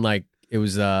playing like it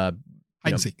was Hide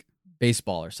and seek.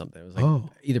 baseball or something. It was like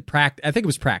Oh. either practice. I think it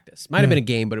was practice. Might have been a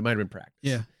game, but it might have been practice.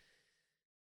 Yeah.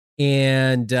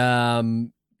 And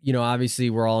obviously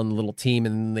we're all in the little team,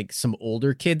 and then like some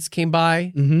older kids came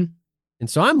by, Mm-hmm. and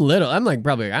so I'm little. I'm like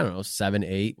probably I don't know 7,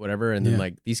 8, whatever. And then Yeah.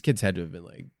 like these kids had to have been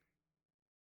like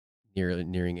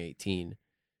nearing 18,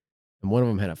 and one of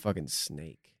them had a fucking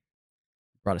snake.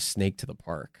 Brought a snake to the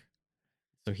park.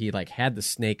 So he like had the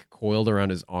snake coiled around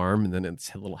his arm, and then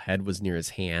its little head was near his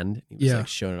hand. He was Yeah. like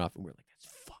showing it off, and we're like,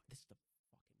 "This is the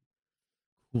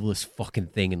coolest fucking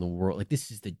thing in the world. Like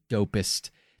this is the dopest.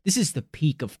 This is the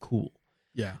peak of cool."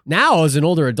 Yeah. Now, as an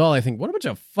older adult, I think, what a bunch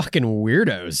of fucking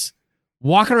weirdos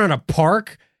walking around a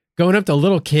park, going up to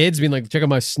little kids, being like, "Check out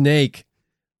my snake,"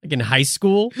 like in high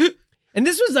school. And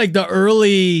this was like the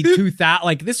early 2000,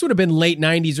 like this would have been late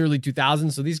 90s, early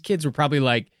 2000s. So these kids were probably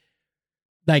like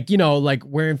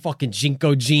wearing fucking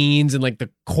Jinko jeans and like the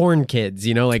corn kids,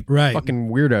 like Right. fucking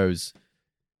weirdos.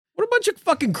 What a bunch of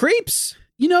fucking creeps.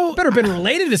 Better Better been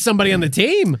related to somebody on the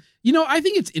team. I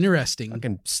think it's interesting.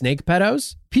 Fucking snake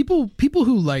pedos. People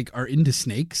who like are into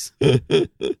snakes. Do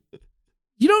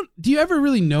you ever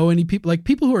really know any people, like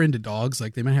people who are into dogs,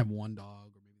 like they might have one dog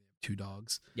or maybe they have 2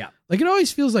 dogs. Yeah. Like it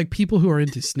always feels like people who are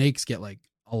into snakes get like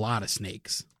a lot of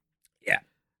snakes. Yeah.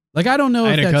 Like I don't know I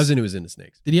if had a that's- cousin who was into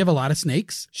snakes. Did he have a lot of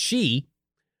snakes? She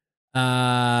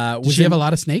Did she have a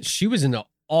lot of snakes? She was into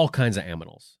all kinds of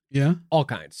aminals. Yeah. All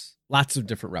kinds. Lots of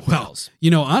different Well, reptiles.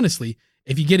 honestly,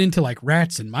 if you get into like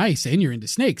rats and mice and you're into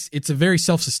snakes, it's a very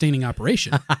self-sustaining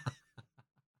operation.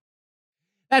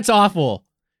 That's awful.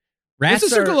 It's a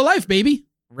circle of life, baby.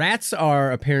 Rats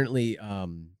are apparently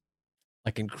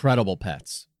like incredible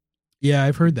pets. Yeah,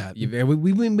 I've heard that.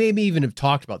 We maybe even have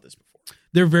talked about this before.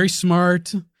 They're very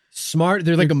smart.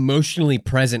 They're like emotionally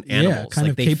present Yeah, animals. kind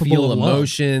like of they capable feel of love.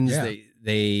 emotions. Yeah.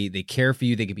 They care for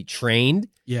you. They can be trained,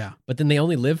 Yeah. but then they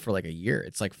only live for like a year.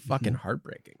 It's like fucking Mm-hmm.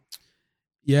 heartbreaking.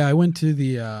 Yeah, I went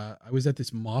to I was at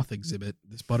this moth exhibit,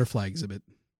 this butterfly exhibit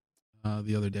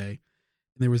the other day.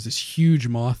 there was this huge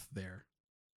moth there.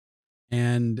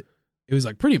 And it was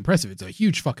like pretty impressive. It's a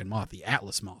huge fucking moth, the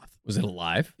Atlas moth. Was it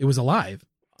alive? It was alive.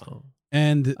 Oh.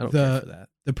 And I don't care for that.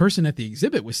 the person at the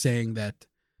exhibit was saying that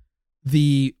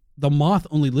the moth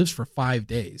only lives for 5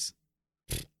 days.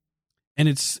 And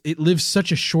it lives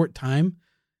such a short time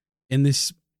in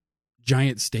this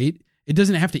giant state. It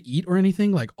doesn't have to eat or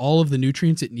anything. Like all of the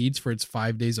nutrients it needs for its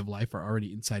 5 days of life are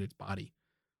already inside its body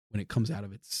when it comes out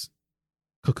of its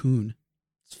cocoon.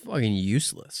 It's fucking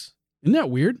useless. Isn't that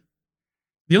weird?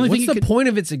 The only What's thing the point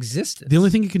of its existence? The only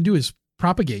thing it can do is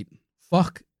propagate,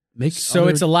 fuck, make. So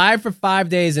it's alive for 5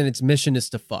 days, and its mission is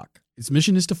to fuck. Its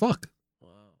mission is to fuck. Wow.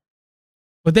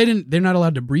 But they're not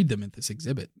allowed to breed them at this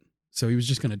exhibit, so he was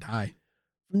just gonna die.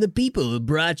 From the people who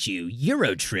brought you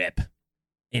Eurotrip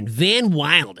and Van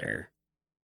Wilder,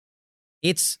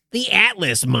 it's the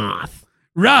Atlas moth.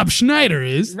 Rob Schneider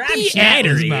is Rob the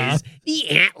Schneider Atlas is moth.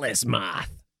 the Atlas moth.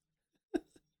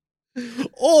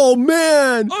 Oh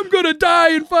man, I'm gonna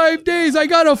die in 5 days. I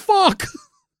gotta fuck.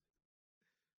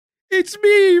 It's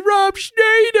me, Rob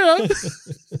Schneider.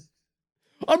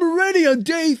 I'm already on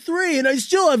day 3, and I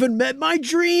still haven't met my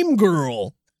dream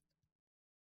girl.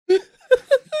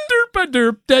 Derpa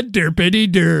derp da derpity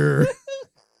der.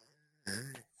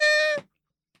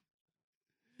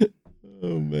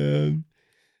 Oh man,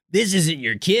 This isn't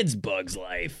your kid's Bug's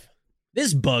Life.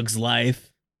 This Bug's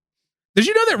Life. Did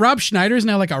you know that Rob Schneider is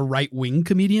now like a right-wing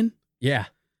comedian? Yeah,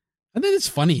 I think it's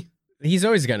funny. he's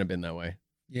always kind of been that way.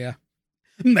 Yeah.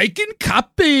 Making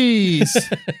copies.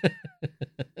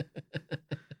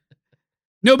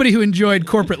 Nobody who enjoyed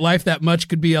corporate life that much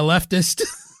could be a leftist.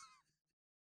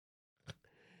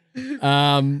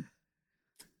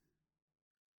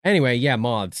 Anyway, yeah,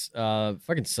 moths.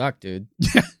 Fucking suck, dude.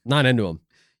 Not into them.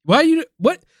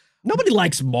 What? Nobody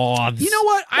likes moths. You know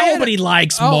what? Nobody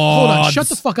likes moths. Hold on. Shut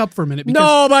the fuck up for a minute. Because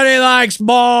Nobody likes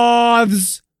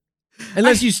moths.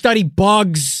 Unless you study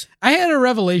bugs. I had a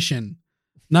revelation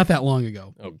not that long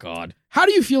ago. Oh, God. How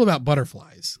do you feel about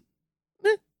butterflies?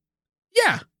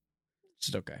 Yeah.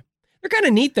 Just okay. They're kind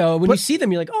of neat, though. When you see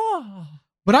them, you're like, oh.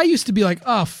 But I used to be like,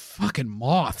 oh, fucking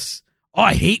moths. Oh,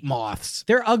 I hate moths.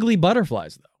 They're ugly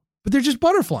butterflies, though. But they're just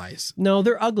butterflies. No,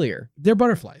 they're uglier. They're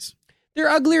butterflies. They're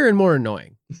uglier and more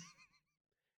annoying.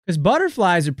 Because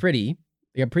butterflies are pretty.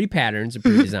 They got pretty patterns and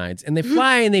pretty designs. And they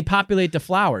fly and they populate the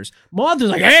flowers. Moths are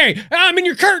like, hey, I'm in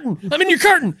your curtain. I'm in your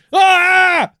curtain.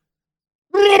 Ah!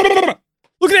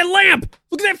 Look at that lamp.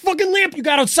 Look at that fucking lamp you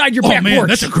got outside your back man, porch.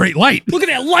 that's a great light. Look at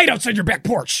that light outside your back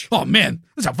porch. Oh, man,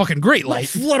 that's a fucking great light.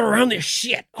 Flutter around this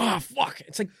shit. Oh, fuck.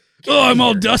 It's like, oh, I'm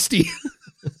all dusty.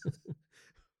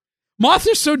 Moths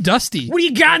are so dusty. What do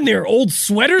you got in there? Old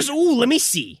sweaters? Ooh, let me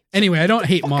see. Anyway, I don't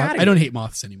hate moths. outta I don't here. hate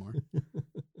moths anymore.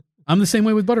 I'm the same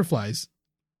way with butterflies.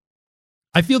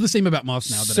 I feel the same about moths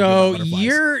now. That I do so about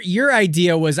butterflies. your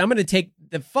idea was I'm going to take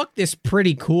the fuck this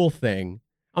pretty cool thing.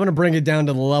 I'm going to bring it down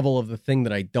to the level of the thing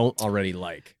that I don't already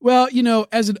like. Well, you know,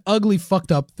 as an ugly,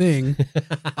 fucked up thing,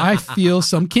 I feel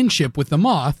some kinship with the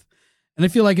moth, and I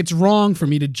feel like it's wrong for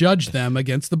me to judge them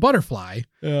against the butterfly.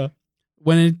 Yeah.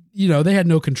 When it, you know, they had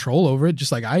no control over it,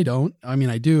 just like I don't. I mean,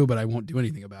 I do, but I won't do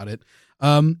anything about it.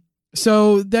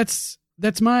 So that's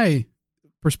my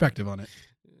perspective on it.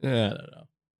 I don't know.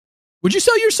 Would you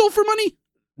sell your soul for money?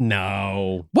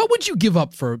 No. What would you give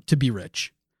up to be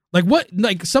rich?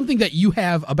 Like something that you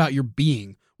have about your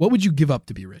being. What would you give up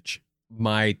to be rich?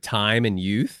 My time and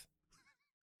youth?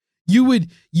 You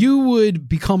would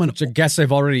become Which I guess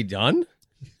I've already done.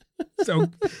 So,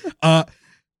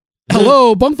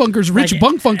 hello, bunk funkers, rich Like,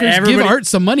 bunk funkers, give Art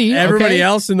some money. Everybody okay?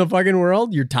 else in the fucking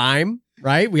world, your time,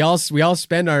 right? We all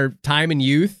spend our time and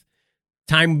youth.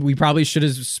 Time we probably should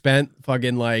have spent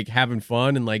fucking like having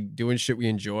fun and like doing shit we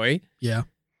enjoy. Yeah.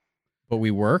 But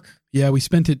we work. Yeah, we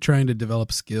spent it trying to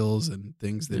develop skills and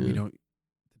things that we don't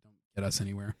get us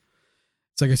anywhere.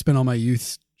 It's like I spent all my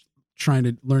youth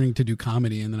learning to do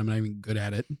comedy, and then I'm not even good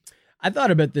at it. I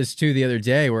thought about this too the other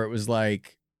day, where it was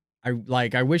like, I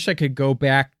wish I could go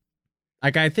back.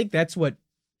 Like, I think that's what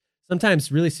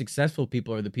sometimes really successful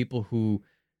people are, the people who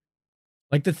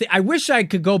like I wish I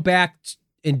could go back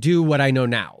and do what I know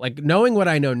now. Like, knowing what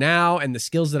I know now and the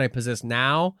skills that I possess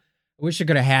now, I wish I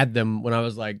could have had them when I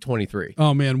was like 23.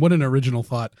 Oh man, what an original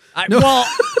thought. Well,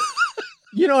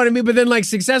 you know what I mean? But then like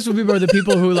successful people are the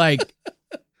people who like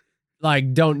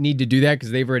don't need to do that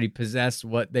because they've already possessed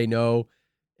what they know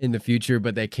in the future,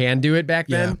 but they can do it back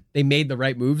then. Yeah. They made the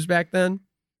right moves back then.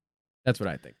 That's what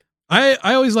I think. I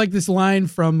always like this line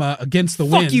from Against the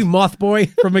Wind. Fuck you, moth boy.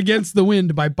 From Against the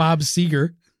Wind by Bob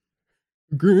Seger.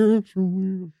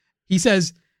 He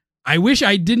says, I wish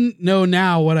I didn't know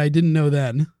now what I didn't know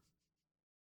then.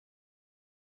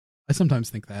 I sometimes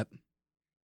think that.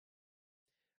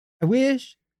 I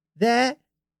wish that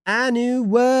I knew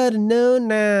what I know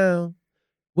now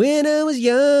when I was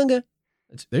younger.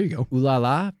 There you go. Ooh La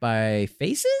La by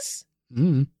Faces?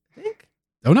 I think.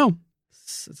 Don't know.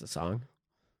 It's a song.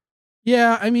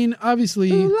 Yeah, I mean,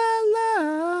 obviously. Ooh La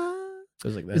La.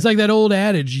 Goes like that. It's like that old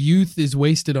adage, youth is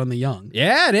wasted on the young.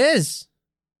 Yeah, it is.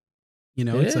 You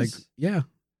know, It it's is. like, yeah.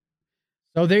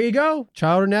 So there you go.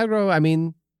 Charo Negro. I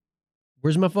mean,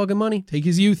 where's my fucking money? Take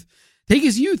his youth. Take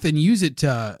his youth and use it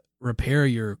to repair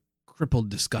your crippled,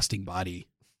 disgusting body.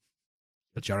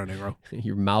 Charo Negro.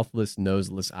 Your mouthless,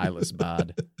 noseless, eyeless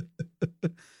bod.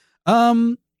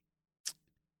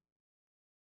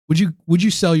 Would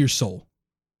you sell your soul?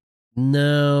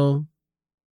 No.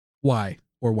 Why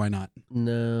or why not?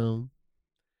 No.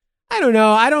 I don't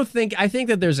know. I think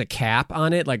that there's a cap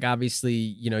on it. Like, obviously,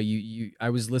 you know, I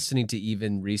was listening to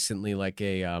even recently like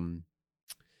a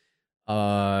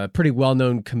pretty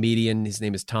well-known comedian. His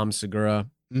name is Tom Segura.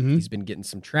 Mm-hmm. He's been getting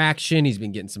some traction. He's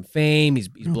been getting some fame. He's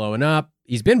blowing up.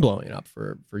 He's been blowing up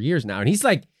for years now. And he's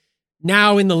like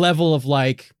now in the level of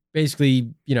like basically,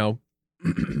 you know,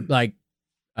 like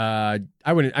I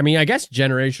guess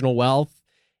generational wealth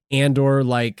and or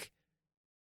like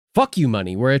fuck you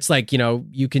money, where it's like, you know,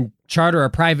 you can charter a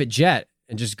private jet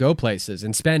and just go places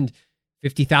and spend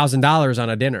 $50,000 on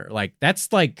a dinner. Like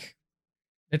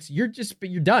you're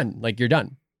done. Like you're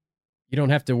done. You don't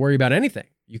have to worry about anything.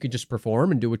 You can just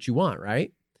perform and do what you want,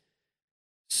 right?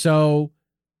 So,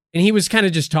 and he was kind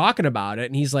of just talking about it,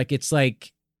 and he's like, it's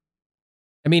like,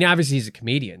 I mean, obviously he's a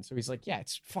comedian, so he's like, yeah,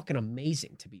 it's fucking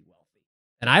amazing to be wealthy.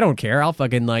 And I don't care. I'll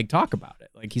fucking like talk about it.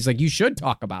 Like, he's like, you should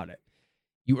talk about it.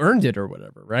 You earned it or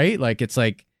whatever, right? Like, it's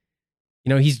like, you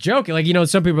know, he's joking. Like, you know,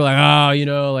 some people are like, oh, you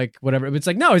know, like whatever. But it's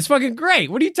like, no, it's fucking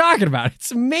great. What are you talking about?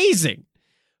 It's amazing.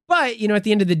 But, you know, at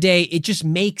the end of the day, it just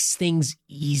makes things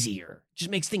easier. It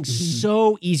just makes things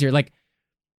so easier. Like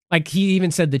he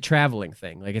even said the traveling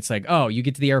thing. Like, it's like, oh, you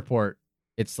get to the airport,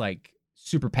 it's like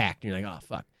super packed. And you're like, oh,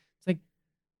 fuck. It's like,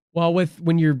 well,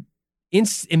 when you're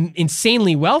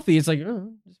insanely wealthy, it's like,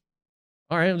 oh,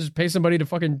 all right, I'll just pay somebody to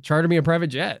fucking charter me a private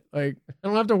jet. Like, I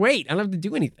don't have to wait. I don't have to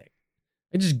do anything.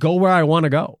 I just go where I want to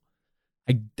go.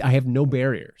 I have no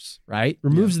barriers, right?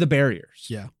 Removes the barriers.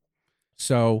 Yeah.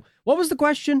 So what was the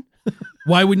question?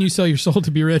 Why wouldn't you sell your soul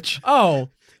to be rich? Oh,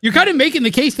 you're kind of making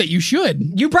the case that you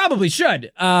should. You probably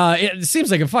should. It seems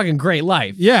like a fucking great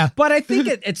life. Yeah. But I think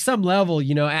at some level,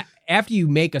 you know, after you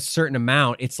make a certain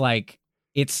amount, it's like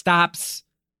it stops.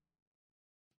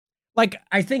 Like,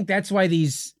 I think that's why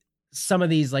some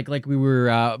of these, like we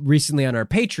were recently on our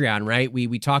Patreon, right?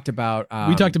 We talked about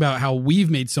we talked about how we've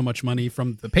made so much money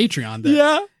from the Patreon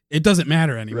that it doesn't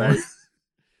matter anymore. Right.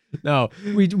 No,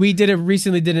 we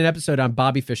recently did an episode on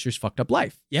Bobby Fischer's fucked up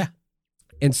life. Yeah.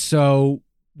 And so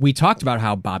we talked about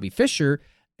how Bobby Fischer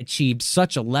achieved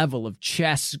such a level of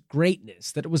chess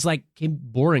greatness that it was like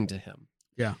boring to him.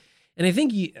 Yeah. And I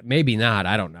think maybe not,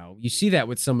 I don't know. You see that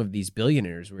with some of these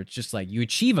billionaires where it's just like you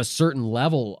achieve a certain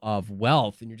level of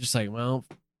wealth and you're just like, well,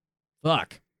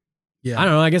 fuck. Yeah. I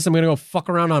don't know. I guess I'm going to go fuck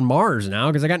around on Mars now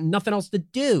because I got nothing else to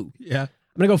do. Yeah.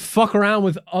 I'm going to go fuck around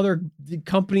with other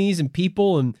companies and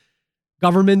people and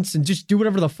governments and just do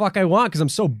whatever the fuck I want because I'm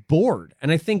so bored.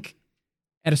 And I think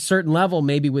at a certain level,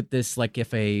 maybe with this, like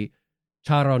if a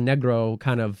Charo Negro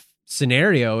kind of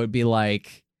scenario, it'd be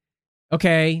like,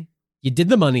 okay, you did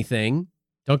the money thing.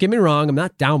 Don't get me wrong. I'm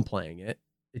not downplaying it.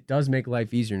 It does make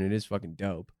life easier and it is fucking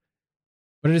dope.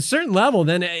 But at a certain level,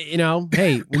 then, you know,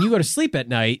 hey, when you go to sleep at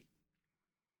night,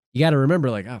 you got to remember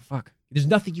like, oh, fuck, there's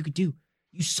nothing you could do.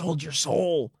 You sold your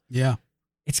soul. Yeah.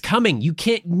 It's coming.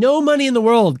 No money in the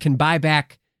world can buy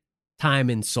back time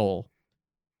and soul.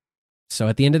 So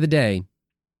at the end of the day,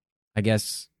 I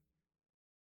guess,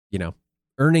 you know,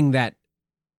 earning that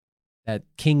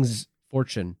king's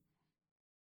fortune,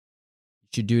 you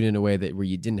should do it in a way that where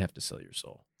you didn't have to sell your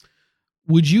soul.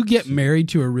 Would you get married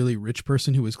to a really rich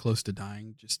person who was close to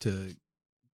dying just to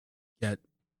get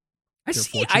their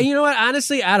fortune? You know what?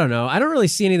 Honestly, I don't know. I don't really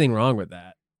see anything wrong with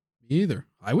that. Me either.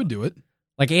 I would do it.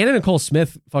 Like Anna Nicole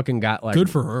Smith fucking got like good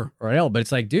for her. Right, but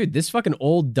it's like, dude, this fucking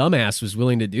old dumbass was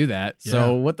willing to do that.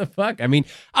 So what the fuck? I mean,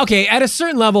 okay, at a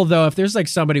certain level though, if there's like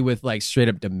somebody with like straight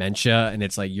up dementia and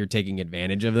it's like you're taking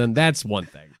advantage of them, that's one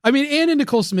thing. I mean, Anna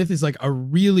Nicole Smith is like a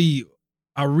really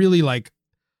like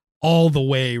all the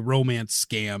way romance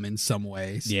scam in some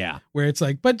ways. Yeah. Where it's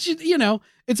like, but she, you know,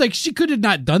 it's like she could have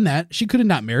not done that. She could have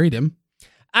not married him.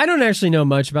 I don't actually know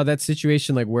much about that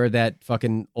situation, like where that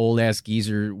fucking old ass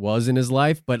geezer was in his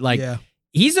life, but like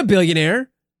he's a billionaire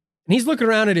and he's looking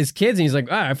around at his kids and he's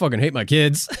like, I fucking hate my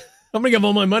kids. I'm gonna give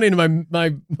all my money to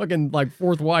my fucking like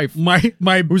fourth wife, My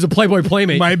who's a Playboy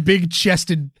playmate. my big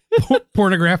chested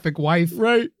pornographic wife.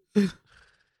 right.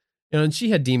 And she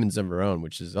had demons of her own,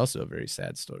 which is also a very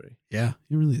sad story. Yeah,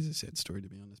 it really is a sad story to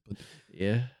be honest. But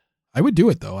Yeah. I would do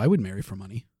it though. I would marry for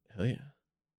money. Hell yeah.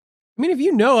 I mean, if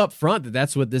you know up front that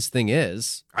that's what this thing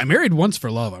is. I married once for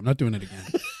love. I'm not doing it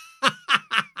again.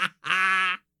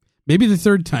 Maybe the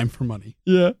third time for money.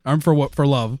 Yeah. I'm for what? For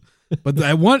love. But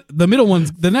I want the middle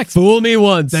one's the next. Fool me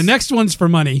once. The next one's for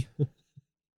money.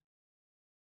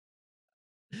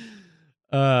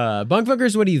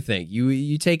 Bunkfuckers, what do you think?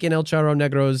 You taking El Charro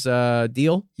Negro's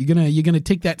deal? You gonna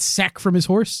take that sack from his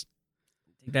horse?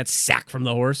 Take that sack from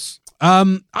the horse?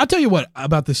 I'll tell you what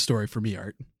about this story for me,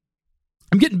 Art.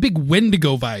 I'm getting big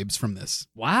Wendigo vibes from this.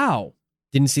 Wow.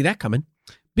 Didn't see that coming.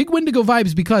 Big Wendigo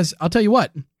vibes because I'll tell you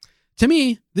what. To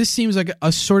me, this seems like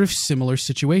a sort of similar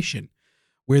situation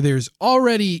where there's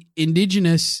already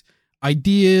indigenous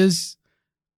ideas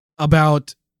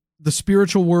about the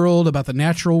spiritual world, about the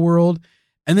natural world,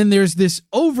 and then there's this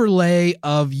overlay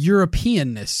of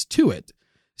Europeanness to it.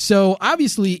 So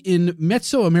obviously in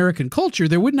Mesoamerican culture,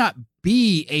 there would not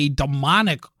be a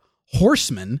demonic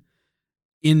horseman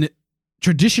in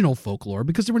traditional folklore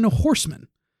because there were no horsemen.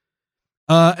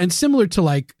 And similar to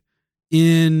like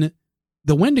in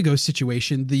the Wendigo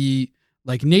situation, the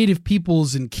like native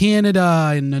peoples in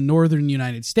Canada and the northern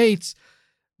United States,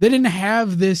 they didn't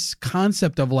have this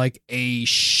concept of like a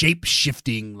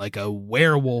shape-shifting, like a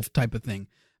werewolf type of thing.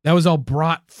 That was all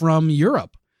brought from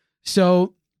Europe.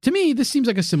 So to me, this seems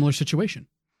like a similar situation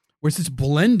where it's this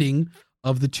blending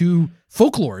of the two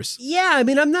folklores. Yeah, I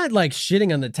mean, I'm not like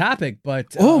shitting on the topic,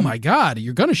 but oh my God,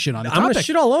 you're gonna shit on the topic. I'm gonna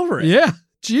shit all over it. Yeah,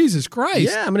 Jesus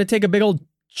Christ. Yeah, I'm gonna take a big old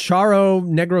Charro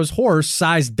Negro's horse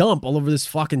size dump all over this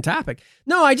fucking topic.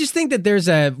 No, I just think that there's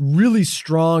a really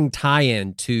strong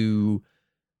tie-in to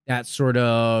that sort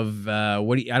of I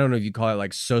don't know if you call it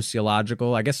like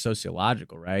sociological, I guess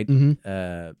sociological, right?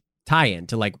 Mm-hmm. Tie-in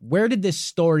to like where did this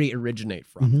story originate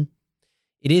from? Mm-hmm.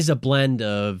 It is a blend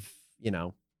of,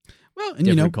 well, and different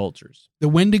you know, cultures. The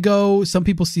Wendigo, some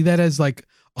people see that as like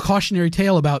a cautionary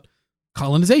tale about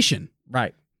colonization.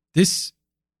 Right. This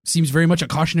seems very much a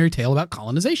cautionary tale about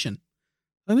colonization.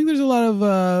 I think there's a lot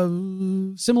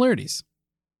of similarities.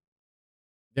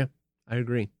 Yeah, I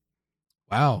agree.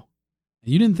 Wow.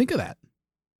 You didn't think of that.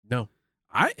 No.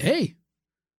 Hey,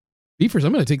 Beefers,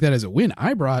 I'm going to take that as a win.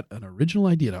 I brought an original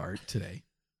idea to Art today.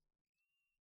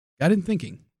 Got him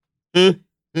thinking. He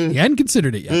hadn't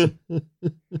considered it yet.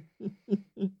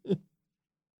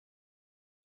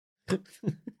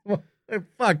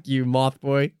 Fuck you, moth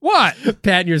boy. What?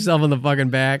 Patting yourself on the fucking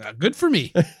back. Good for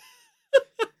me.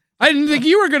 I didn't think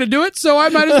you were going to do it, so I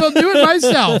might as well do it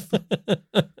myself.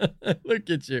 Look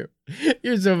at you.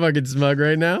 You're so fucking smug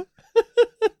right now.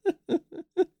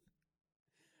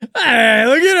 Hey,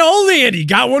 look at old Andy.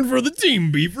 Got one for the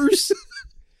team, Beefers.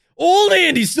 Old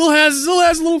Andy still has a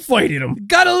little fight in him.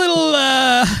 Got a little,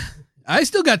 I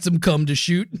still got some cum to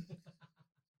shoot.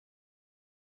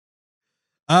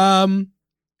 All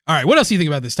right, what else do you think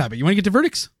about this topic? You want to get to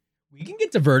verdicts? We can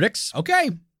get to verdicts. Okay.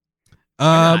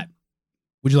 Why not?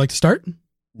 Would you like to start?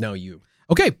 No, you.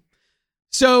 Okay.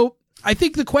 So I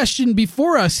think the question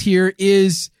before us here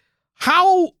is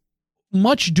how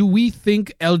much do we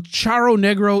think El Charro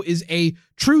Negro is a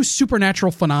true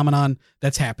supernatural phenomenon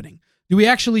that's happening? Do we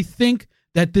actually think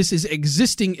that this is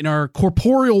existing in our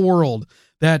corporeal world,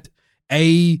 that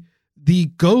the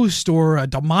ghost or a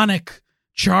demonic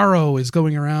Charro is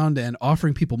going around and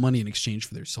offering people money in exchange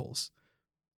for their souls?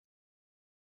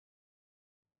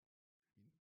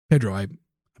 Pedro, I'm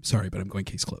sorry, but I'm going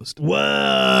case closed. Whoa.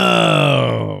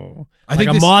 I like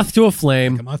think a moth to a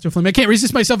flame. Like a moth to a flame. I can't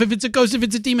resist myself. If it's a ghost, if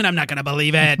it's a demon, I'm not going to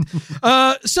believe it.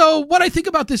 So what I think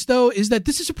about this, though, is that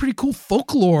this is a pretty cool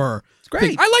folklore. It's great.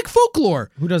 thing. I like folklore.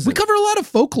 Who doesn't? We cover a lot of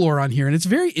folklore on here, and it's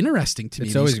very interesting to me.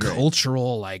 It's always these great.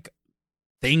 cultural, like,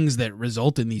 things that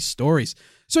result in these stories.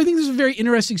 So I think this is a very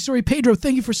interesting story. Pedro,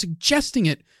 thank you for suggesting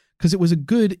it, because it was a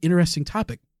good, interesting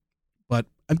topic. But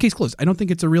I'm case closed. I don't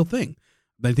think it's a real thing,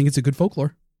 but I think it's a good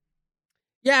folklore.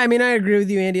 Yeah, I mean, I agree with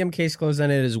you, Andy. I'm case closed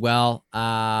on it as well.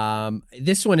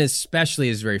 This one especially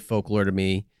is very folklore to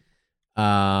me.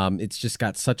 It's just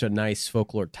got such a nice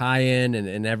folklore tie-in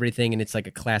and everything, and it's like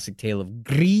a classic tale of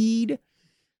greed.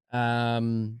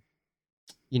 Don't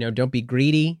be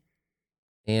greedy,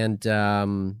 and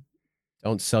don't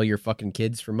sell your fucking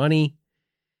kids for money.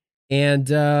 And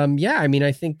yeah, I mean,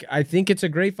 I think it's a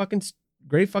great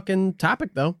fucking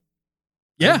topic, though.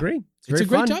 Yeah, I agree. It's a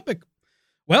great topic.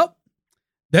 Well,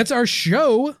 that's our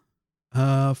show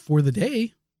for the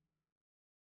day.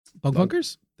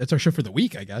 Bunkfunkers, that's our show for the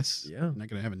week, I guess. Yeah. I'm not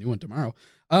going to have a new one tomorrow.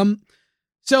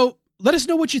 So let us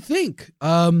know what you think.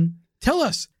 Tell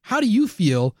us, how do you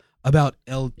feel about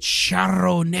El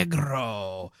Charro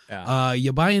Negro? Yeah.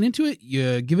 You buying into it?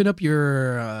 You giving up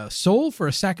your soul for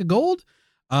a sack of gold?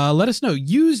 Let us know.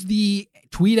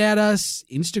 Tweet at us,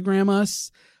 Instagram us.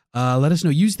 Let us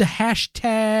know. Use the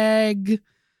hashtag.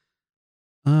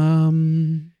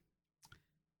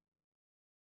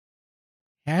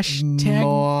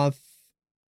 Hashtag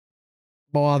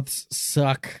moths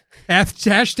suck.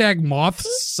 Hashtag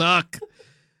moths suck.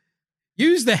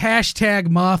 Use the hashtag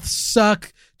moths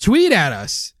suck. Tweet at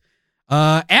us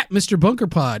at Mr. Bunker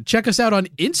Pod. Check us out on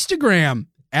Instagram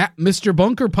at Mr.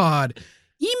 Bunker Pod.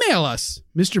 Email us,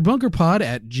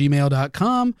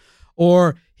 MrBunkerPod@gmail.com,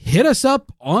 or hit us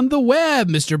up on the web,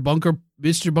 Mr.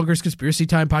 Bunker's Conspiracy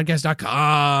Time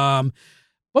Podcast.com.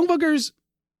 Bunk Bunkers,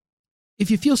 if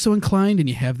you feel so inclined and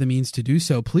you have the means to do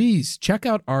so, please check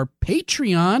out our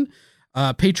Patreon,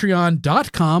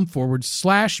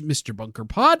 patreon.com/Mr. Bunker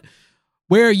Pod,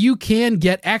 where you can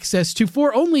get access to,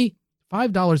 for only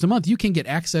 $5 a month, you can get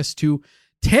access to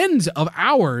tens of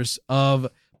hours of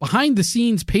behind the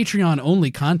scenes Patreon only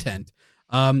content.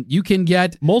 You can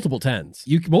get multiple tens.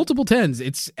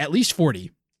 It's at least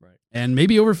 40, right? And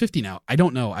maybe over 50 now. I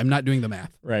don't know. I'm not doing the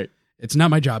math. Right. It's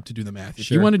not my job to do the math. If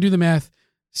Sure. you want to do the math,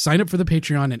 sign up for the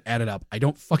Patreon and add it up. I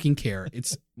don't fucking care.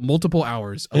 It's multiple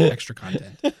hours of extra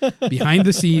content. Behind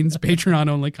the scenes, Patreon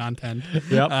only content.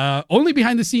 Yep. Only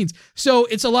behind the scenes. So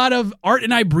it's a lot of Art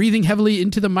and I breathing heavily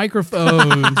into the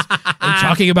microphones and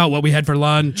talking about what we had for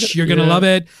lunch. You're going to love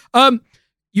it.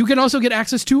 You can also get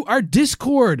access to our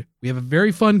Discord. We have a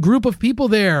very fun group of people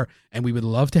there, and we would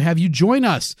love to have you join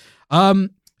us. So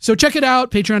check it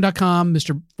out, patreon.com,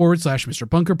 /Mr.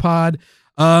 Bunker Pod.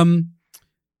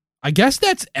 I guess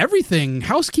that's everything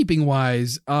housekeeping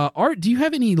wise. Art, do you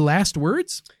have any last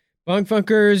words? Bunk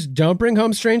Funkers, don't bring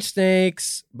home strange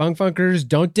snakes. Bunk Funkers,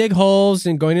 don't dig holes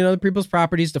and going into other people's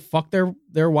properties to fuck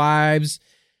their wives.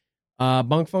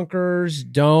 Bunk Funkers,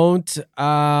 don't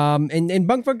and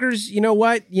Bunk Funkers, you know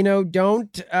what?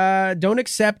 Don't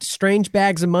accept strange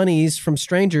bags of monies from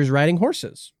strangers riding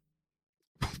horses.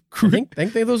 I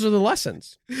think those are the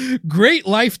lessons. Great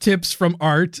life tips from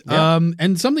Art,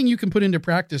 and something you can put into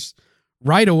practice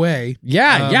right away.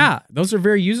 Yeah, those are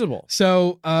very usable.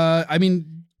 So, I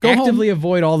mean, actively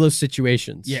avoid all those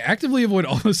situations. Yeah, actively avoid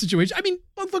all those situations. I mean,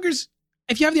 Bunk Funkers,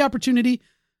 if you have the opportunity,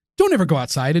 don't ever go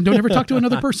outside and don't ever talk to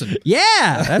another person.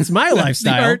 Yeah, that's my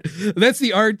lifestyle. That's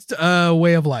the Art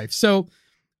way of life. So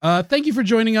thank you for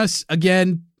joining us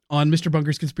again on Mr.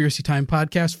 Bunker's Conspiracy Time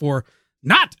Podcast for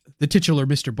not the titular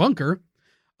Mr. Bunker,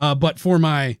 but for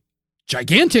my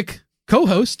gigantic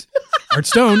co-host, Art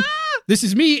Stone. This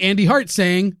is me, Andy Hart,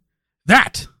 saying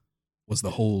that was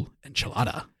the whole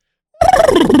enchilada.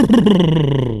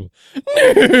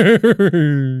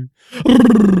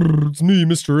 It's me,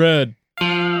 Mr. Ed.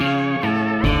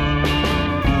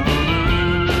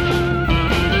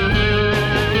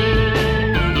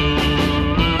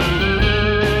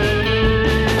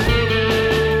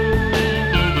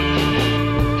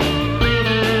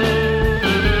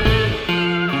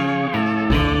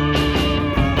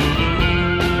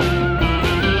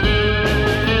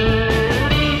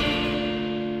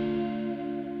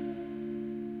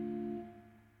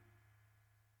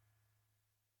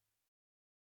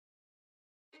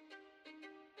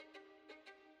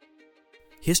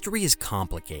 History is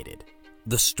complicated.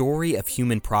 The story of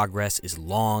human progress is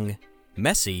long,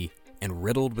 messy, and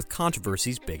riddled with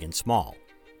controversies big and small.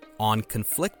 On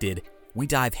Conflicted, we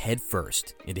dive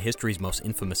headfirst into history's most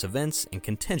infamous events and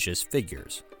contentious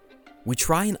figures. We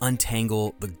try and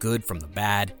untangle the good from the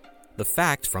bad, the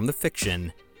fact from the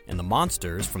fiction, and the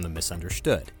monsters from the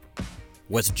misunderstood.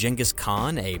 Was Genghis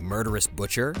Khan a murderous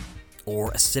butcher or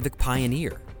a civic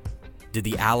pioneer? Did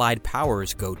the Allied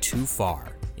powers go too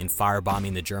far in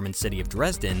firebombing the German city of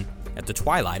Dresden at the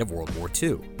twilight of World War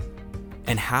II?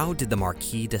 And how did the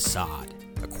Marquis de Sade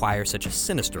acquire such a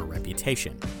sinister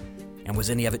reputation? And was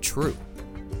any of it true?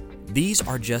 These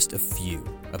are just a few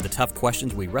of the tough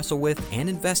questions we wrestle with and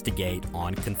investigate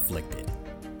on Conflicted.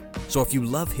 So if you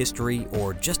love history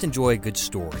or just enjoy a good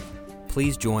story,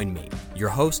 please join me, your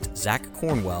host, Zach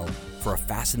Cornwell, for a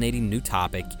fascinating new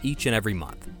topic each and every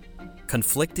month.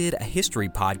 Conflicted, a history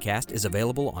podcast, is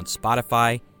available on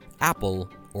Spotify, Apple,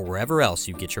 or wherever else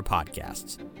you get your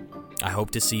podcasts. I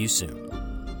hope to see you soon.